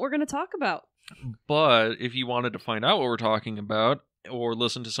don't know what we're going to talk about. But if you wanted to find out what we're talking about or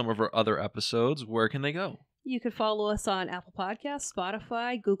listen to some of our other episodes, where can they go? You could follow us on Apple Podcasts,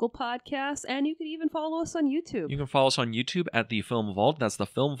 Spotify, Google Podcasts, and you could even follow us on YouTube. You can follow us on YouTube at The Film Vault. That's The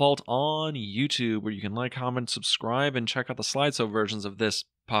Film Vault on YouTube, where you can like, comment, subscribe, and check out the slideshow versions of this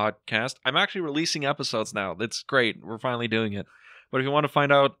podcast. I'm actually releasing episodes now. It's great. We're finally doing it. But if you want to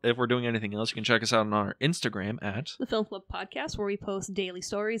find out if we're doing anything else, you can check us out on our Instagram at The Film Club Podcast, where we post daily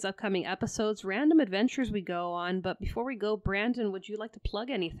stories, upcoming episodes, random adventures we go on. But before we go, Brandon, would you like to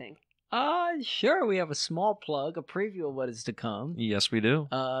plug anything? Sure. We have a small plug, a preview of what is to come. Yes, we do.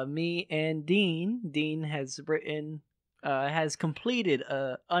 Me and Dean has has completed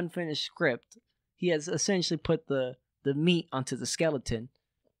a unfinished script. He has essentially put the meat onto the skeleton.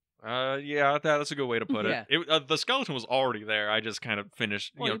 Yeah, that's a good way to put it. The skeleton was already there. I just kind of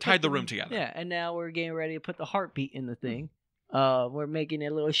finished, tied the room together. Yeah, and now we're getting ready to put the heartbeat in the thing. We're making a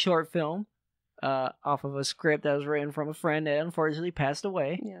little short film off of a script that was written from a friend that unfortunately passed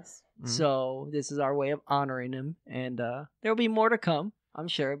away. Yes. Mm-hmm. So this is our way of honoring him, and there'll be more to come, I'm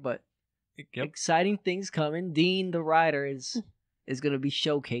sure. But exciting things coming. Dean, the writer, is going to be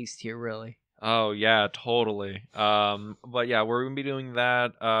showcased here, really. Oh yeah, totally. But yeah, we're gonna be doing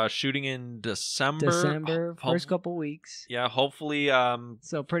that. Shooting in December. First couple weeks. Yeah, hopefully.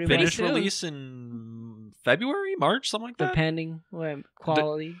 So pretty finish much release in February, March, something like that. Depending on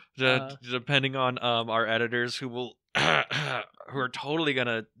quality. Depending on our editors, who are totally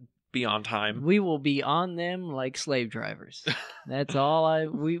gonna be on time. We will be on them like slave drivers. That's all.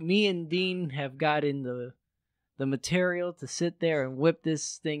 Me and Dean have gotten the material to sit there and whip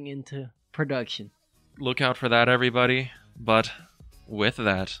this thing into production. Look out for that, everybody. But with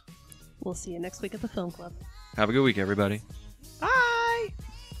that, we'll see you next week at the Film Club. Have a good week, everybody.